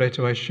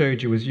lazzaretto I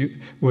showed you,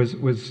 was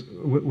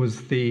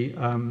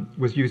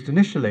used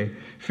initially,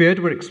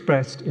 fears were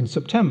expressed in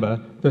September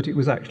that it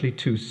was actually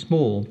too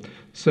small.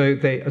 So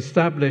they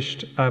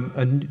established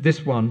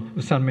this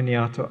one, San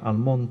Miniato al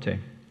Monte.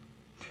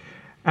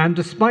 And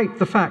despite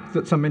the fact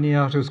that San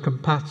Miniato's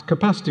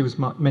capacity was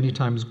many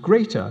times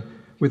greater,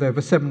 with over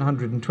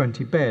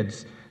 720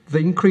 beds, the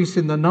increase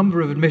in the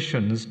number of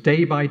admissions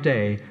day by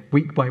day,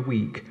 week by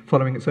week,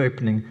 following its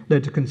opening,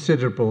 led to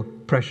considerable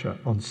pressure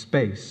on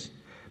space.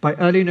 By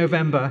early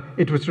November,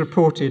 it was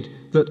reported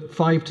that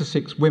 5 to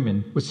 6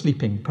 women were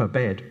sleeping per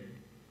bed.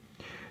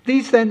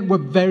 These then were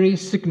very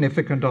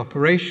significant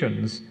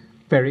operations,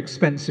 very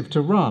expensive to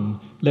run,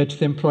 led to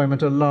the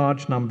employment of a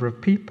large number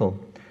of people.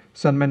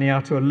 San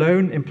Miniato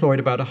alone employed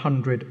about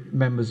 100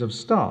 members of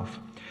staff.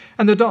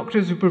 And the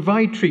doctors who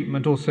provide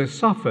treatment also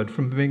suffered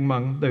from being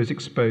among those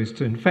exposed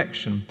to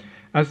infection,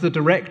 as the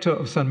director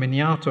of San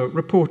Miniato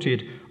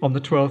reported on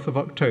the 12th of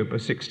October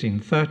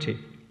 1630.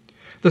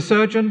 The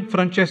surgeon,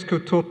 Francesco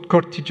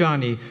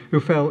Cortigiani,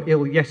 who fell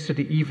ill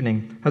yesterday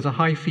evening, has a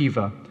high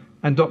fever,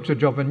 and Dr.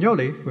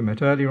 Giovagnoli, we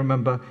met earlier,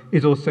 remember,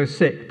 is also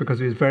sick because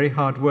of his very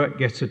hard work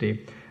yesterday,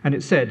 and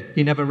it said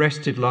he never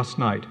rested last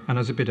night and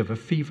has a bit of a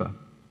fever.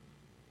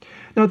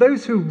 Now,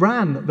 those who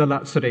ran the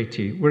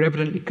Lazzareti were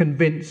evidently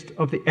convinced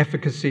of the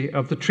efficacy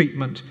of the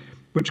treatment,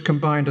 which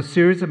combined a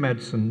series of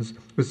medicines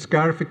with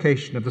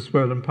scarification of the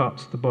swollen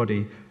parts of the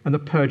body and the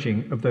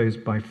purging of those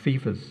by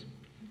fevers.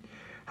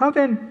 How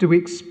then do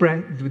we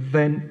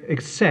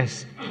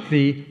assess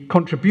the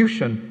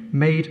contribution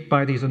made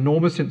by these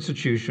enormous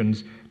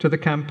institutions to the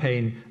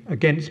campaign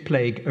against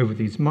plague over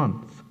these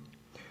months?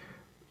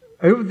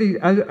 Over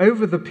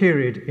the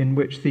period in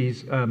which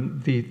these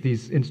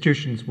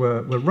institutions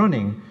were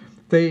running,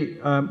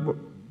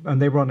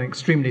 and they were on an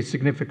extremely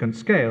significant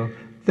scale,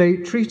 they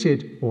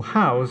treated or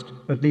housed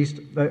at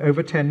least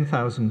over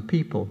 10,000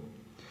 people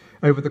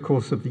over the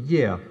course of the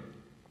year.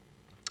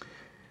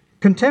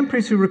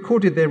 Contemporaries who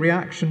recorded their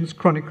reactions,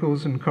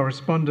 chronicles, and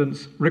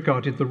correspondence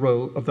regarded the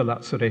role of the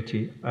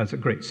Lazzareti as a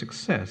great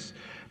success.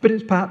 But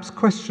it's perhaps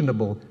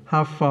questionable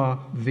how far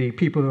the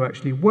people who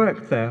actually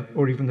worked there,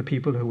 or even the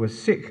people who were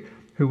sick,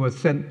 who were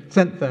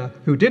sent there,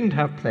 who didn't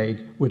have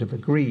plague, would have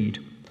agreed.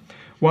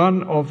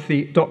 One of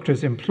the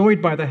doctors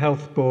employed by the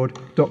health board,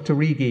 Dr.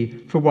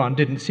 Righi, for one,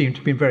 didn't seem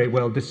to be very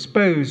well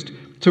disposed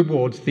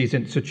towards these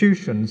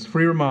institutions,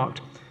 for he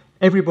remarked,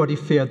 "Everybody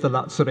feared the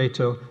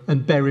lazzaretto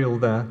and burial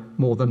there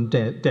more than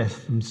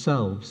death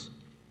themselves."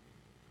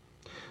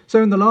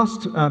 So in the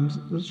last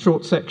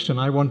short section,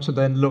 I want to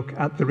then look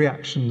at the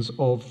reactions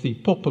of the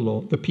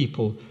popolo, the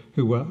people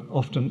who were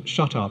often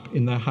shut up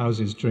in their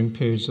houses during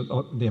periods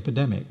of the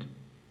epidemic.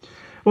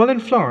 Well,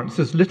 in Florence,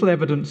 there's little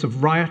evidence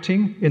of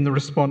rioting in the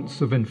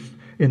response in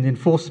the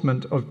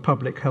enforcement of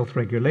public health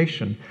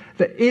regulation.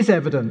 There is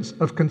evidence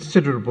of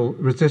considerable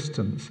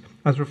resistance,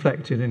 as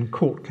reflected in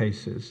court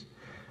cases.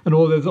 And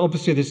although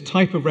obviously this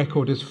type of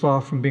record is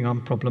far from being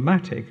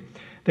unproblematic,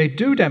 they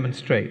do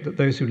demonstrate that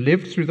those who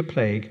lived through the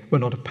plague were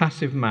not a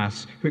passive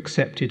mass who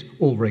accepted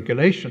all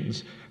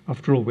regulations.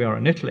 After all, we are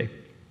in Italy.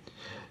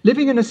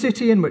 Living in a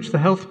city in which the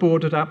health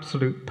board had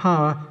absolute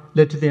power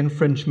led to the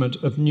infringement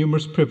of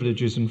numerous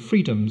privileges and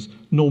freedoms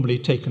normally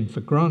taken for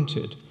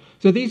granted.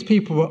 So these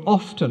people were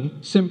often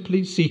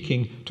simply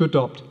seeking to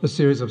adopt a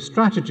series of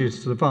strategies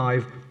to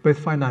survive, both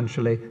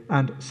financially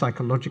and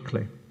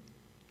psychologically.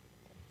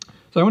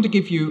 So I want to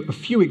give you a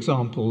few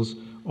examples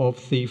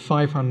of the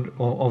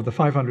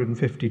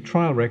 550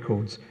 trial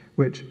records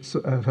which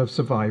have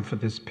survived for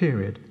this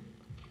period.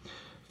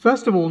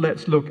 First of all,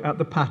 let's look at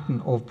the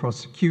pattern of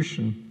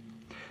prosecution.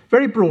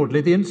 Very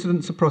broadly, the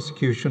incidence of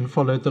prosecution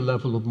followed the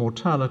level of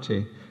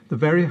mortality, the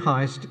very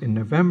highest in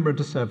November and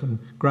December,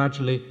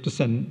 gradually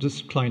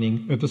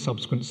declining over the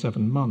subsequent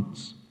 7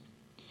 months.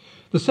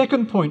 The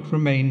second point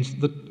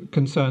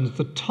concerns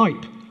the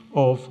type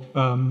of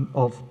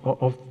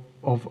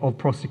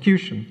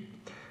prosecution.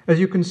 As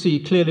you can see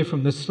clearly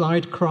from this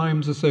slide,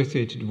 crimes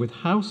associated with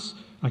house,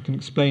 I can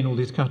explain all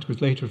these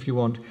categories later if you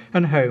want,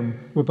 and home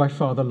were by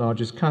far the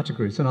largest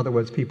categories. In other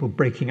words, people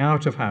breaking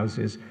out of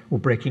houses or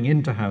breaking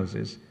into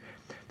houses.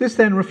 This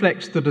then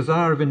reflects the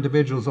desire of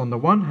individuals on the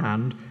one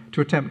hand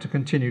to attempt to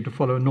continue to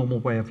follow a normal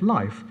way of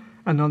life,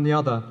 and on the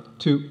other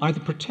to either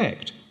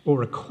protect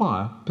or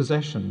acquire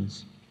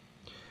possessions.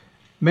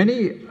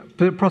 Many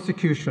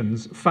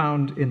prosecutions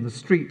found in the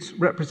streets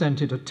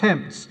represented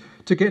attempts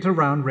to get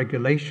around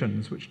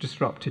regulations which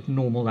disrupted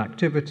normal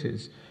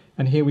activities.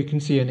 And here we can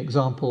see an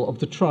example of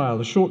the trial,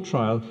 a short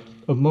trial,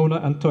 of Mona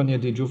Antonia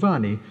di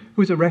Giovanni,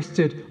 who was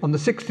arrested on the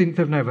 16th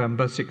of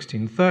November,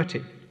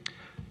 1630.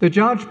 The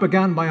judge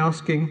began by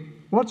asking,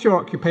 "What's your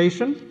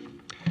occupation?"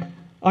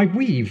 "I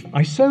weave,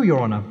 I sew, Your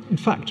Honour. In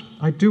fact,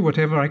 I do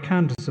whatever I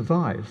can to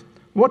survive."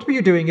 "What were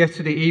you doing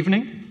yesterday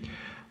evening?"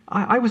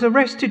 I was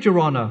arrested, Your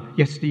Honour,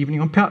 yesterday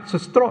evening on Piazza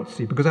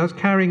Strozzi because I was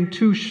carrying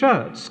 2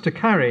 shirts to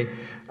carry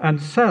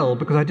and sell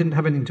because I didn't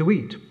have anything to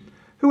eat."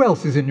 "Who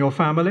else is in your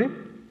family?"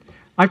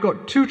 "I've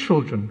got 2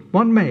 children,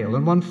 1 male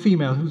and 1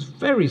 female who's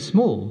very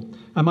small,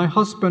 and my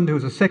husband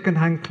who's a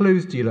second-hand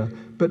clothes dealer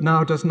but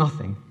now does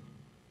nothing."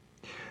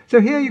 So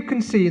here you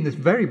can see in this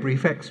very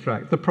brief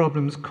extract the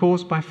problems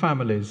caused by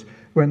families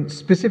when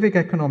specific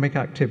economic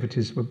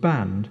activities were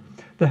banned.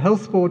 The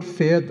health board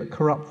feared that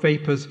corrupt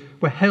vapours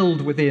were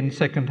held within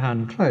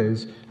second-hand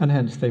clothes and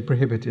hence they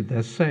prohibited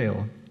their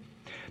sale.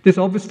 This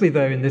obviously,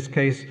 though, in this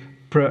case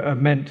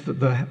meant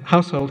that the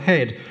household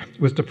head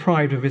was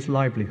deprived of his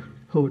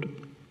livelihood.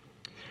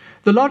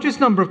 The largest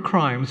number of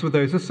crimes were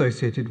those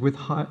associated with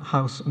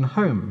house and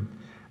home.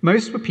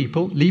 Most were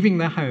people leaving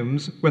their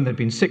homes when there had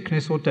been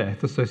sickness or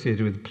death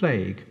associated with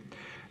plague.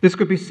 This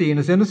could be seen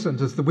as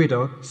innocent as the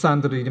widow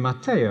Sandra Di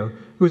Matteo,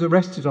 who was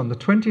arrested on the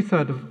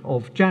 23rd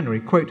of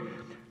January. Quote,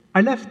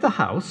 "I left the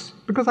house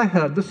because I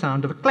heard the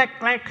sound of a clack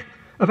clack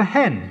of a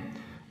hen,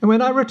 and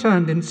when I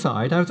returned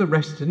inside I was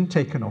arrested and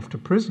taken off to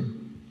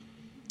prison."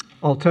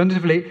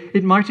 Alternatively,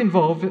 it might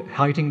involve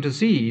hiding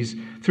disease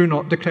through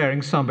not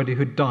declaring somebody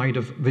who died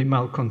of the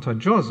mal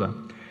contagiosa,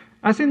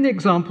 as in the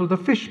example of the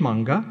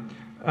fishmonger,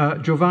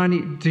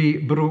 Giovanni di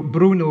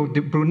Bruno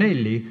di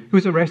Brunelli, who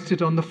was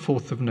arrested on the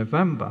 4th of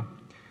November.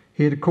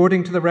 He had,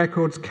 according to the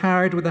records,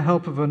 carried with the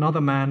help of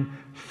another man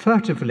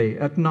furtively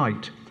at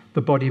night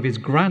the body of his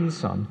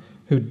grandson,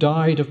 who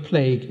died of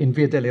plague in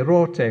Via delle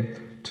Rote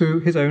to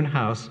his own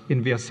house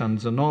in Via San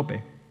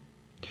Zanobe.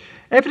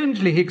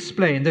 Evidently, he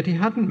explained that he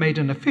hadn't made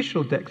an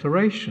official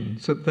declaration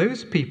so that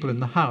those people in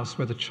the house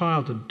where the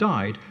child had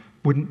died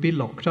wouldn't be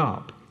locked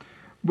up,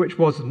 which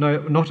was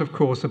not, of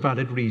course, a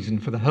valid reason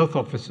for the health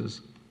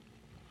officers.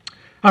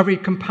 However, he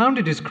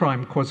compounded his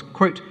crime because,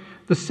 quote,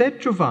 the said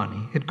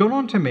Giovanni had gone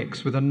on to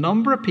mix with a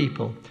number of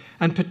people,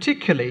 and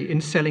particularly in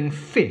selling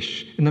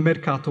fish in the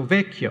Mercato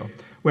Vecchio,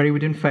 where he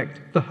would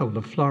infect the whole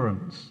of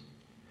Florence.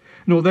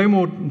 And although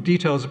more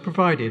details are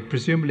provided,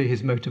 presumably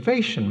his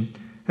motivation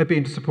had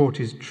been to support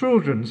his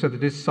children so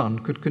that his son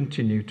could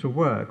continue to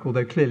work,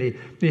 although clearly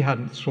he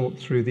hadn't thought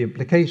through the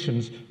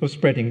implications of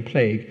spreading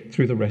plague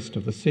through the rest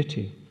of the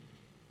city.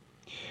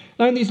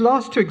 Now, in these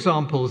last two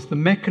examples, the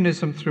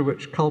mechanism through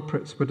which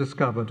culprits were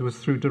discovered was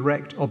through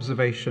direct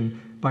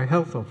observation by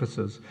health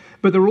officers.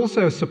 But there were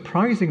also a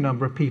surprising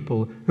number of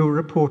people who were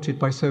reported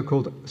by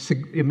so-called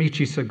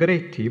amici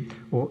segreti,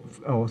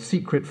 or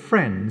secret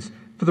friends,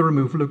 for the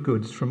removal of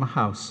goods from a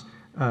house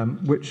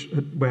which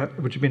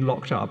had been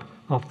locked up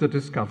after the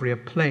discovery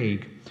of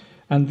plague.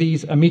 And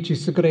these amici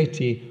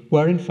segreti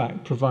were in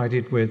fact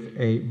provided with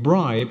a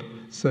bribe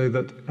so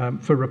that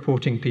for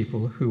reporting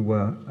people who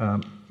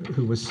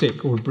were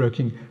sick or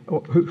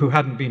who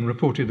hadn't been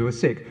reported who were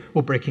sick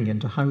or breaking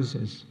into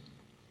houses.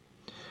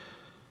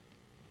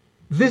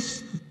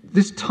 This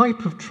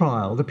type of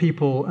trial, the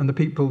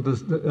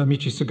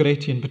amici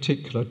segreti in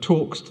particular,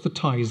 talks to the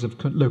ties of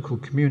local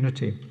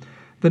community.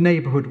 The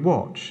neighbourhood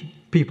watch,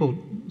 people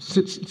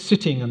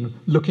sitting and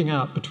looking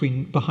out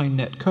behind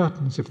net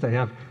curtains, if they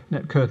have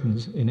net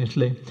curtains in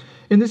Italy,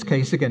 in this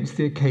case against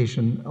the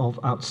occasion of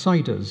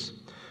outsiders,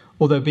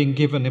 although being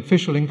given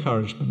official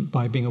encouragement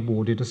by being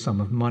awarded a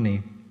sum of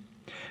money.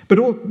 But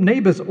all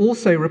neighbours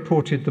also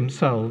reported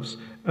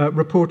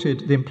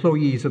the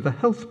employees of the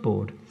health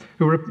board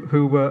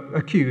who were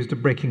accused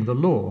of breaking the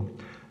law.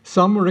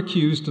 Some were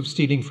accused of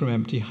stealing from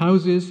empty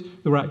houses.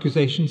 There were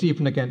accusations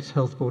even against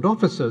health board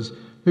officers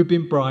who'd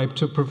been bribed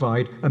to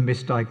provide a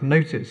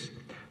misdiagnosis,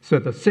 so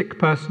the sick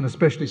person,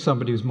 especially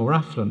somebody who's more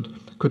affluent,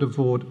 could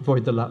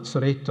avoid the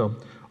lazzaretto,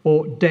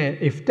 or,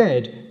 if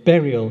dead,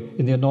 burial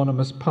in the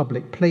anonymous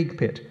public plague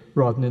pit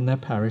rather than in their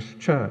parish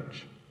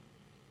church.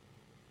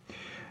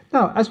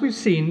 Now, as we've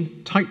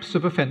seen, types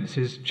of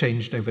offences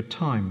changed over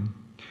time.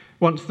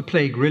 Once the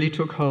plague really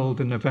took hold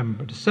in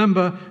November,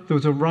 December, there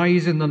was a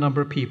rise in the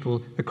number of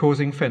people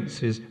causing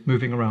offences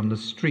moving around the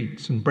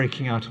streets and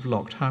breaking out of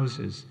locked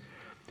houses.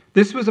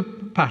 This was a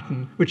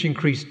pattern which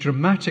increased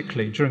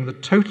dramatically during the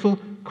total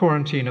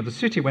quarantine of the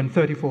city when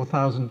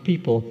 34,000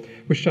 people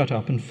were shut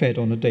up and fed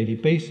on a daily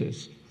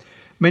basis.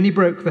 Many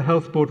broke the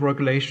health board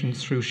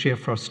regulations through sheer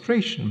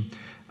frustration,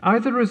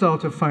 either a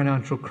result of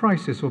financial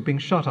crisis or being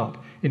shut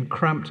up in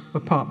cramped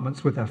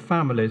apartments with their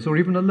families or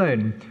even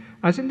alone,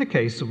 as in the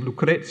case of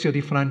Lucrezia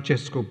di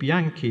Francesco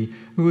Bianchi,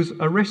 who was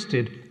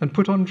arrested and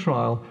put on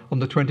trial on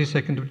the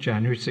 22nd of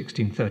January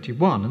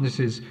 1631. And this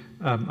is,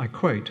 I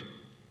quote,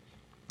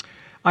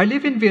 I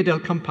live in Via del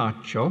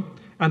Campaccio,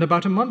 and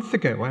about a month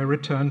ago I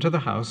returned to the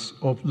house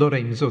of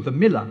Lorenzo the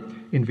Miller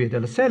in Via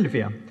della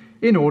Selvia,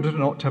 in order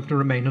not to have to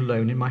remain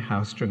alone in my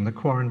house during the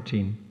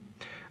quarantine.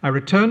 I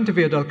returned to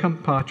Via del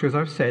Campaccio, as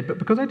I've said, but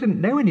because I didn't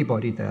know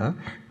anybody there,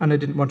 and I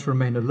didn't want to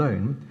remain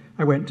alone,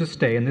 I went to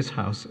stay in this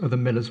house of the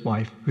miller's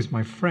wife, who's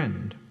my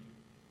friend.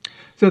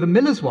 So the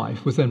miller's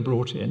wife was then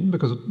brought in,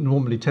 because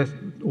normally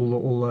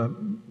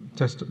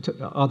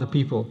other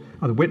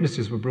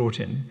witnesses were brought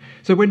in.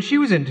 So when she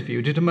was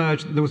interviewed, it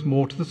emerged that there was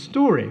more to the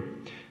story,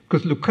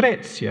 because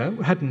Lucrezia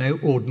had no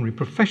ordinary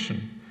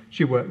profession.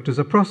 She worked as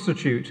a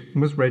prostitute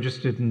and was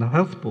registered in the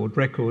health board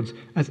records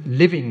as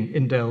living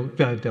in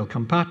Via del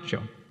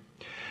Campaccio.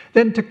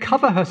 Then, to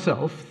cover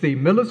herself, the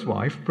miller's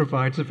wife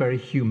provides a very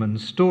human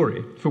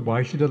story for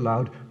why she'd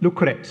allowed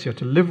Lucrezia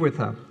to live with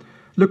her.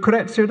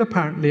 Lucrezia had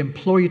apparently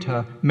employed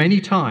her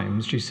many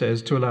times, she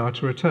says, to allow her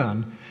to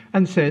return,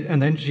 and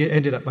then she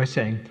ended up by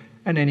saying,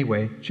 and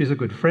anyway, she's a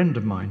good friend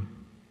of mine.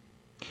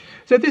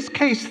 So this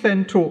case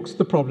then talks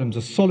the problems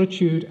of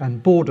solitude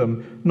and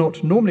boredom,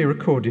 not normally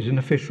recorded in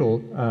official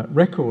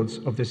records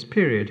of this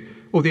period,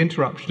 or the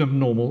interruption of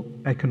normal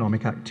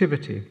economic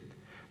activity,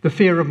 the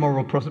fear of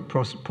moral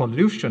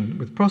pollution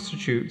with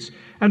prostitutes,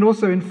 and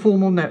also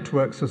informal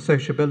networks of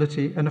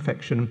sociability and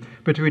affection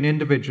between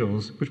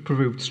individuals which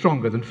proved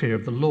stronger than fear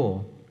of the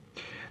law.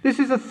 This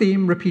is a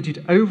theme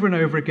repeated over and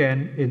over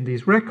again in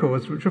these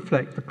records, which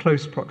reflect the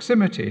close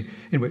proximity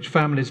in which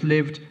families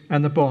lived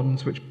and the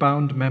bonds which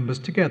bound members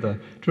together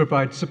to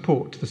provide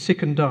support to the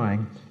sick and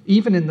dying,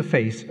 even in the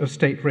face of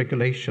state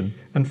regulation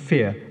and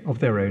fear of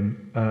their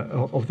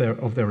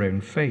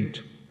own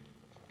fate.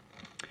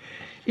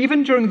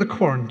 Even during the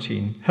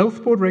quarantine,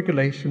 health board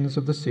regulations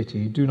of the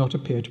city do not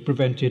appear to have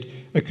prevented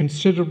a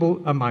considerable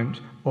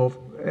amount of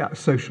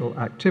social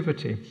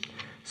activity.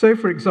 So,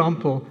 for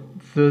example,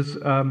 there's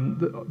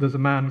a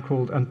man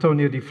called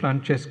Antonio di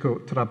Francesco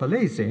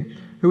Trabalese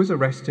who was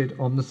arrested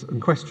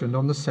and questioned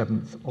on the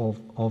 7th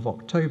of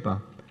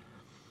October.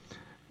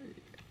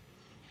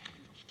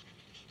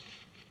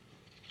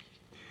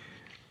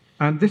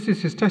 And this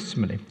is his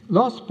testimony.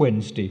 Last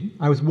Wednesday,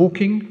 I was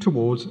walking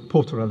towards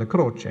Portorella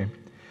Croce,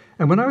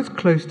 and when I was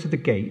close to the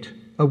gate,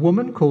 a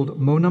woman called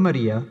Mona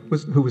Maria,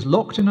 who was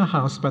locked in her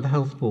house by the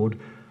health board,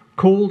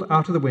 called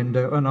out of the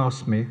window and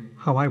asked me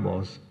how I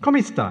was. Come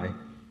stai?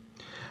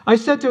 I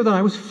said to her that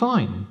I was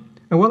fine,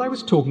 and while I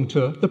was talking to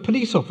her, the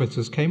police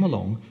officers came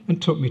along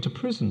and took me to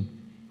prison.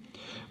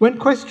 When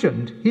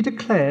questioned, he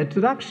declared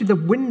that actually the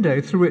window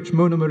through which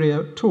Mona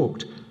Maria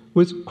talked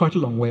was quite a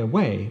long way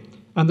away,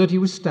 and that he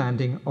was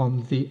standing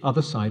on the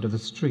other side of the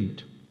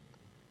street.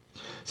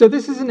 So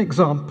this is an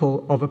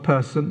example of a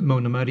person,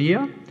 Mona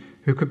Maria,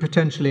 who could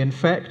potentially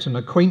infect an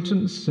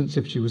acquaintance, since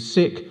if she was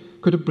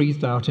sick, could have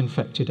breathed out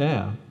infected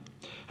air.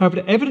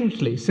 However,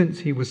 evidently, since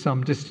he was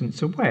some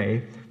distance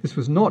away, this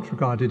was not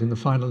regarded in the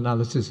final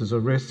analysis as a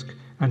risk,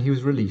 and he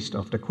was released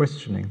after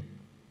questioning.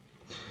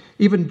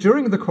 Even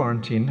during the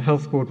quarantine,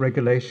 health board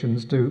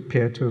regulations do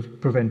appear to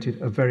have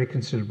prevented a very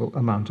considerable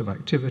amount of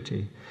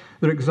activity.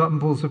 There are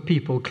examples of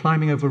people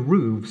climbing over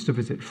roofs to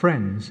visit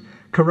friends,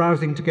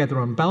 carousing together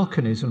on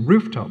balconies and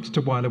rooftops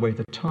to while away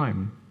the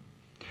time.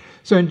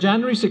 So in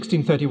January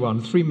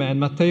 1631, 3 men,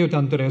 Matteo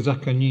d'Andrea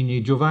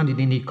Zaccagnini, Giovanni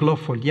di Niccolò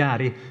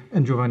Fogliari,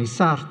 and Giovanni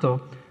Sarto,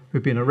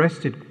 who've been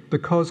arrested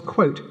because,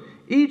 quote,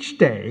 each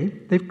day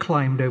they've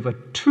climbed over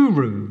 2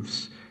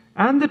 roofs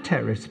and the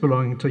terrace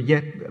belonging to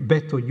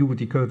Beto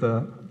Iudico,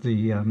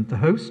 the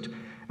host,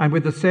 and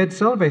with the said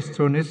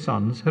Salvestro and his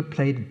sons had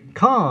played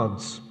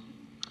cards.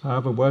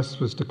 However, worse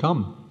was to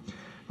come.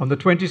 On the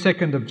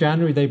 22nd of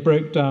January, they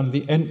broke down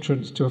the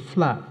entrance to a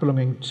flat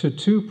belonging to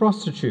 2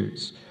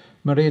 prostitutes,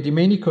 Maria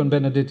Domenico and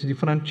Benedetta di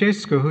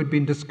Francesco, who had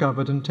been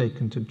discovered and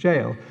taken to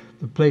jail.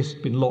 The place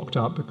had been locked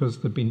up because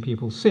there had been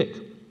people sick.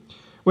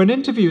 When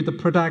interviewed, the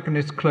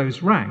protagonists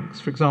closed ranks.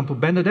 For example,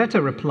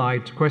 Benedetta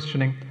replied to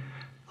questioning,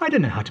 I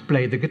don't know how to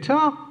play the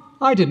guitar.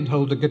 I didn't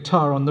hold a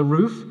guitar on the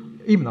roof,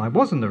 even though I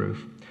was on the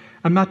roof.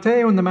 And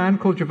Matteo and the man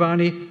called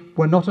Giovanni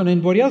were not on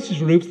anybody else's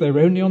roof, they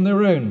were only on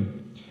their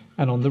own.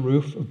 And on the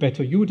roof of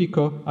Beto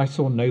Iudico, I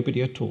saw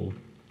nobody at all.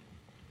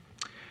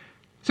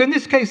 So in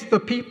this case, the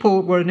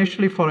people were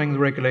initially following the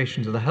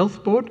regulations of the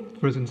health board,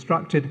 for as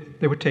instructed,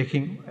 they were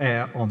taking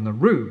air on the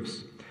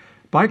roofs.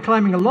 By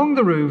climbing along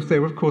the roofs, they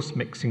were of course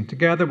mixing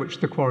together, which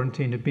the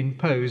quarantine had been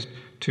imposed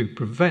to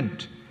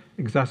prevent,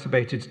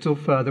 exacerbated still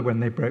further when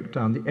they broke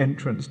down the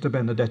entrance to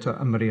Benedetta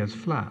and Maria's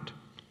flat.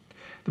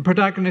 The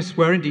protagonists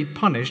were indeed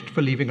punished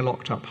for leaving a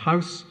locked-up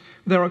house.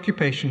 Their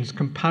occupations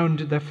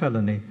compounded their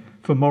felony,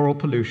 for moral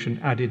pollution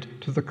added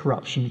to the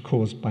corruption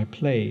caused by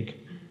plague.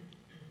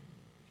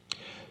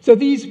 So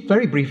these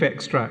very brief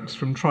extracts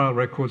from trial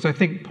records, I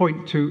think,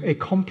 point to a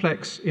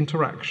complex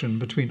interaction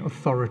between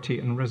authority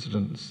and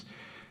residents.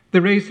 They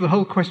raise the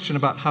whole question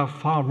about how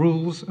far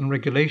rules and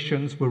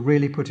regulations were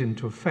really put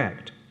into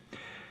effect.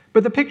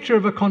 But the picture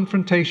of a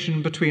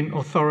confrontation between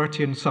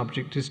authority and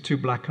subject is too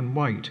black and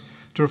white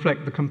to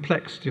reflect the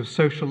complexity of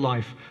social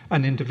life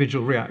and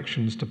individual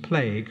reactions to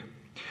plague.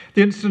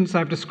 The incidents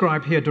I've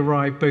described here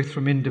derive both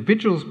from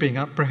individuals being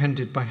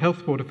apprehended by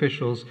health board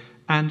officials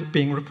and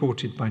being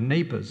reported by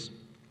neighbours.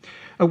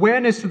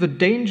 Awareness of the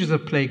dangers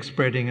of plague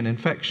spreading and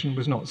infection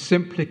was not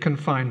simply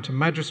confined to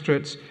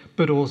magistrates,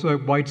 but also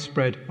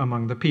widespread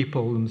among the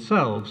people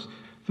themselves,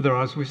 for there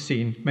are, as we've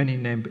seen, many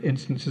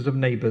instances of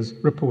neighbours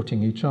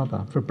reporting each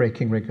other for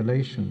breaking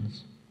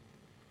regulations.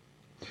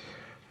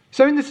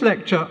 So in this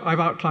lecture, I've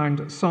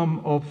outlined some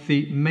of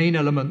the main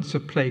elements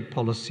of plague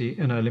policy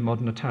in early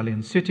modern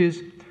Italian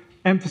cities,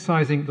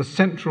 emphasising the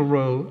central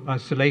role of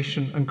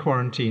isolation and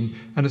quarantine,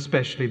 and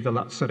especially the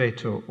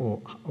lazzaretto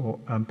or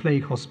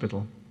plague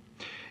hospital.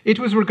 It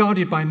was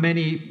regarded by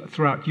many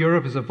throughout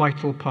Europe as a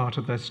vital part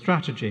of their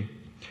strategy.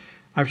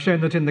 I've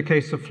shown that in the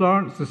case of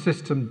Florence, the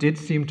system did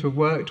seem to have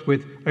worked,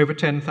 with over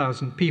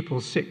 10,000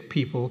 sick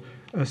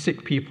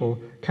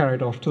people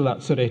carried off to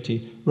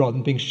lazzaretti rather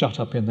than being shut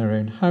up in their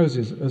own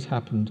houses, as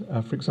happened,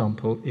 for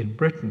example, in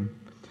Britain.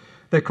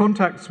 Their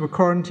contacts were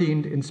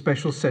quarantined in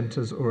special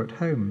centres or at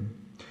home.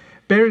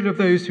 Burial of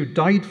those who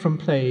died from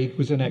plague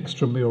was in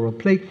extramural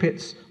plague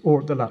pits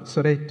or at the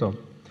lazzaretto.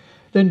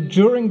 Then,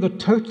 during the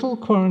total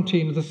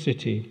quarantine of the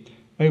city,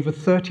 over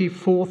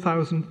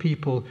 34,000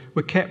 people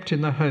were kept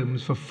in their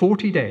homes for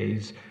 40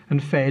 days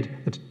and fed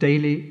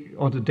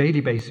on a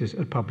daily basis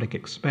at public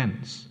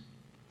expense.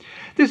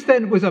 This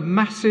then was a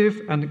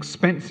massive and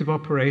expensive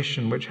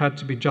operation which had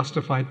to be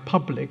justified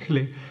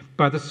publicly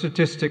by the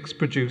statistics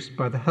produced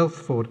by the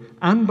health board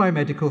and by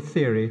medical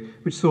theory,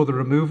 which saw the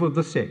removal of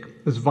the sick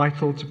as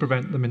vital to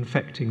prevent them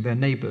infecting their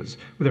neighbours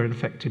with their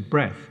infected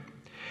breath.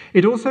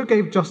 It also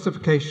gave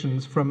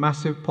justifications for a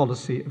massive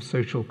policy of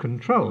social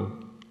control.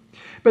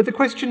 But the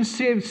question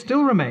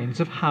still remains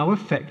of how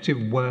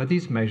effective were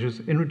these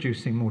measures in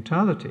reducing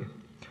mortality.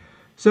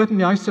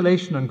 Certainly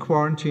isolation and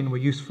quarantine were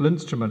useful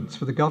instruments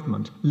for the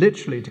government,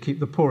 literally to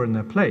keep the poor in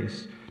their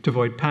place, to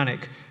avoid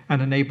panic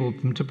and enable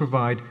them to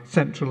provide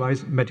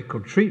centralised medical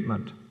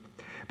treatment.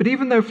 But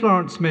even though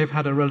Florence may have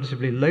had a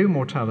relatively low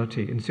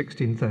mortality in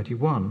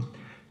 1631,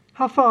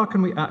 how far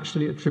can we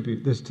actually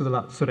attribute this to the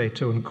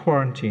lazzaretto and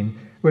quarantine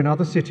when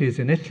other cities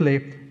in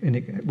Italy,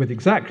 with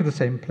exactly the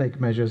same plague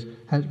measures,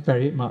 had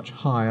very much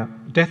higher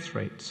death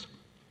rates.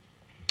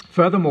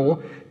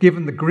 Furthermore,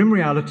 given the grim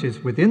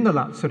realities within the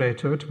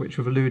Lazzaretto, to which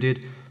we've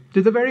alluded,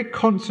 did the very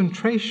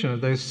concentration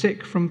of those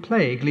sick from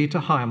plague lead to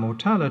higher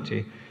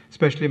mortality,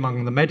 especially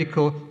among the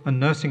medical and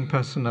nursing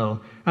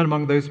personnel, and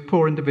among those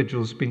poor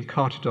individuals being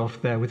carted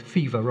off there with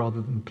fever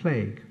rather than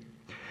plague?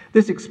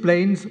 This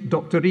explains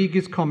Dr.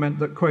 Righi's comment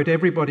that, quote,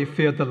 everybody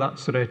feared the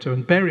Lazzaretto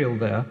and burial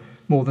there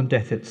more than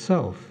death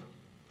itself.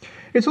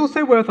 It's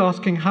also worth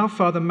asking how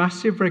far the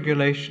massive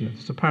regulation of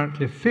this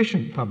apparently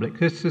efficient public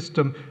health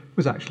system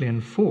was actually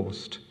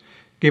enforced,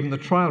 given the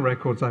trial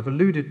records I've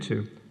alluded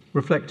to,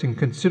 reflecting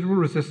considerable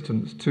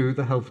resistance to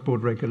the health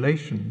board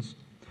regulations.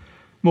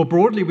 More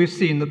broadly, we've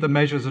seen that the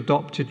measures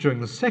adopted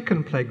during the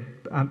second plague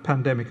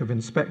pandemic of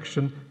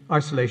inspection,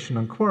 isolation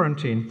and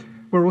quarantine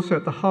were also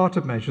at the heart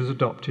of measures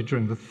adopted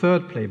during the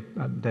third plague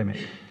pandemic.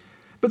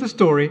 But the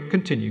story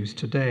continues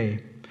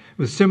today,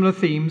 with similar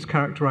themes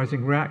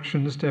characterizing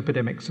reactions to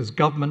epidemics as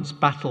governments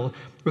battle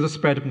with the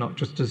spread of not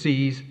just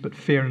disease, but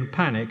fear and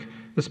panic,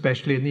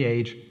 especially in the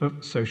age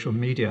of social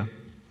media.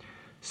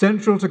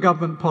 Central to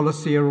government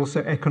policy are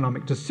also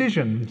economic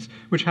decisions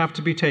which have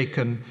to be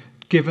taken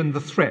given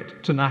the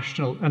threat to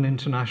national and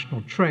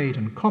international trade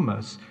and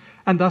commerce,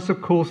 and thus,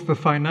 of course, the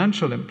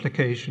financial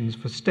implications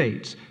for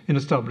states in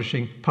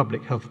establishing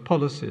public health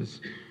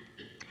policies.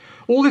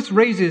 All this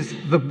raises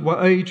the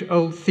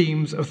age-old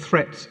themes of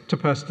threats to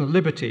personal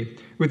liberty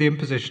with the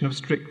imposition of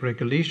strict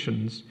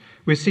regulations.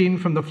 We've seen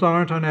from the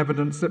Florentine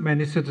evidence that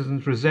many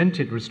citizens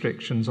resented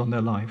restrictions on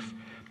their life,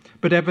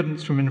 but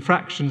evidence from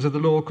infractions of the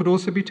law could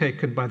also be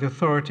taken by the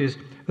authorities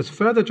as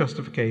further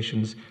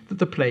justifications that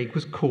the plague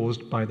was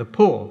caused by the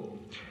poor.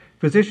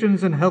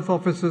 Physicians and health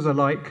officers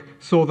alike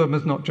saw them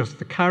as not just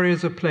the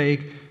carriers of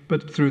plague,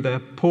 but through their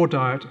poor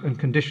diet and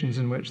conditions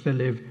in which they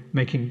live,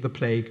 making the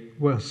plague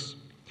worse.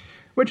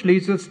 Which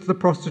leads us to the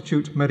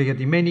prostitute Maria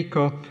Di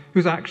Menico,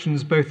 whose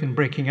actions both in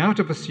breaking out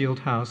of a sealed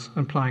house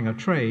and plying her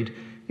trade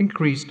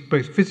increased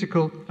both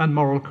physical and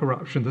moral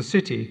corruption in the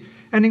city,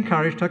 and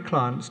encouraged her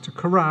clients to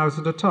carouse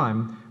at a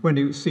time when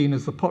it was seen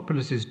as the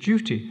populace's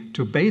duty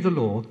to obey the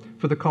law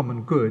for the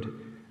common good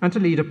and to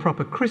lead a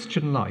proper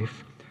Christian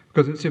life,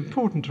 because it's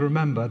important to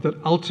remember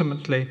that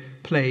ultimately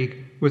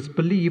plague was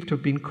believed to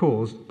have been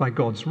caused by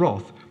God's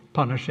wrath,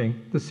 punishing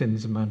the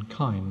sins of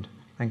mankind.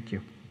 Thank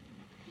you.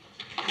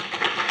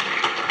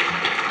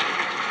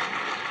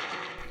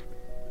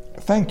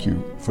 Thank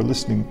you for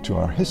listening to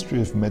our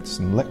History of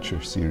Medicine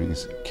lecture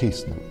series,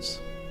 Case Notes.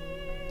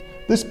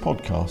 This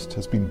podcast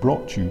has been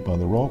brought to you by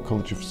the Royal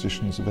College of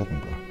Physicians of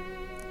Edinburgh.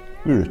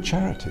 We're a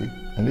charity,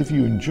 and if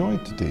you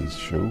enjoyed today's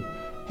show,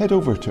 head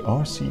over to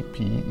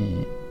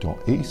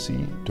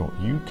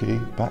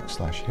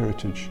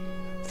rcpe.ac.uk/heritage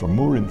for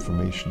more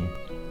information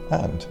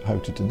and how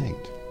to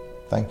donate.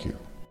 Thank you.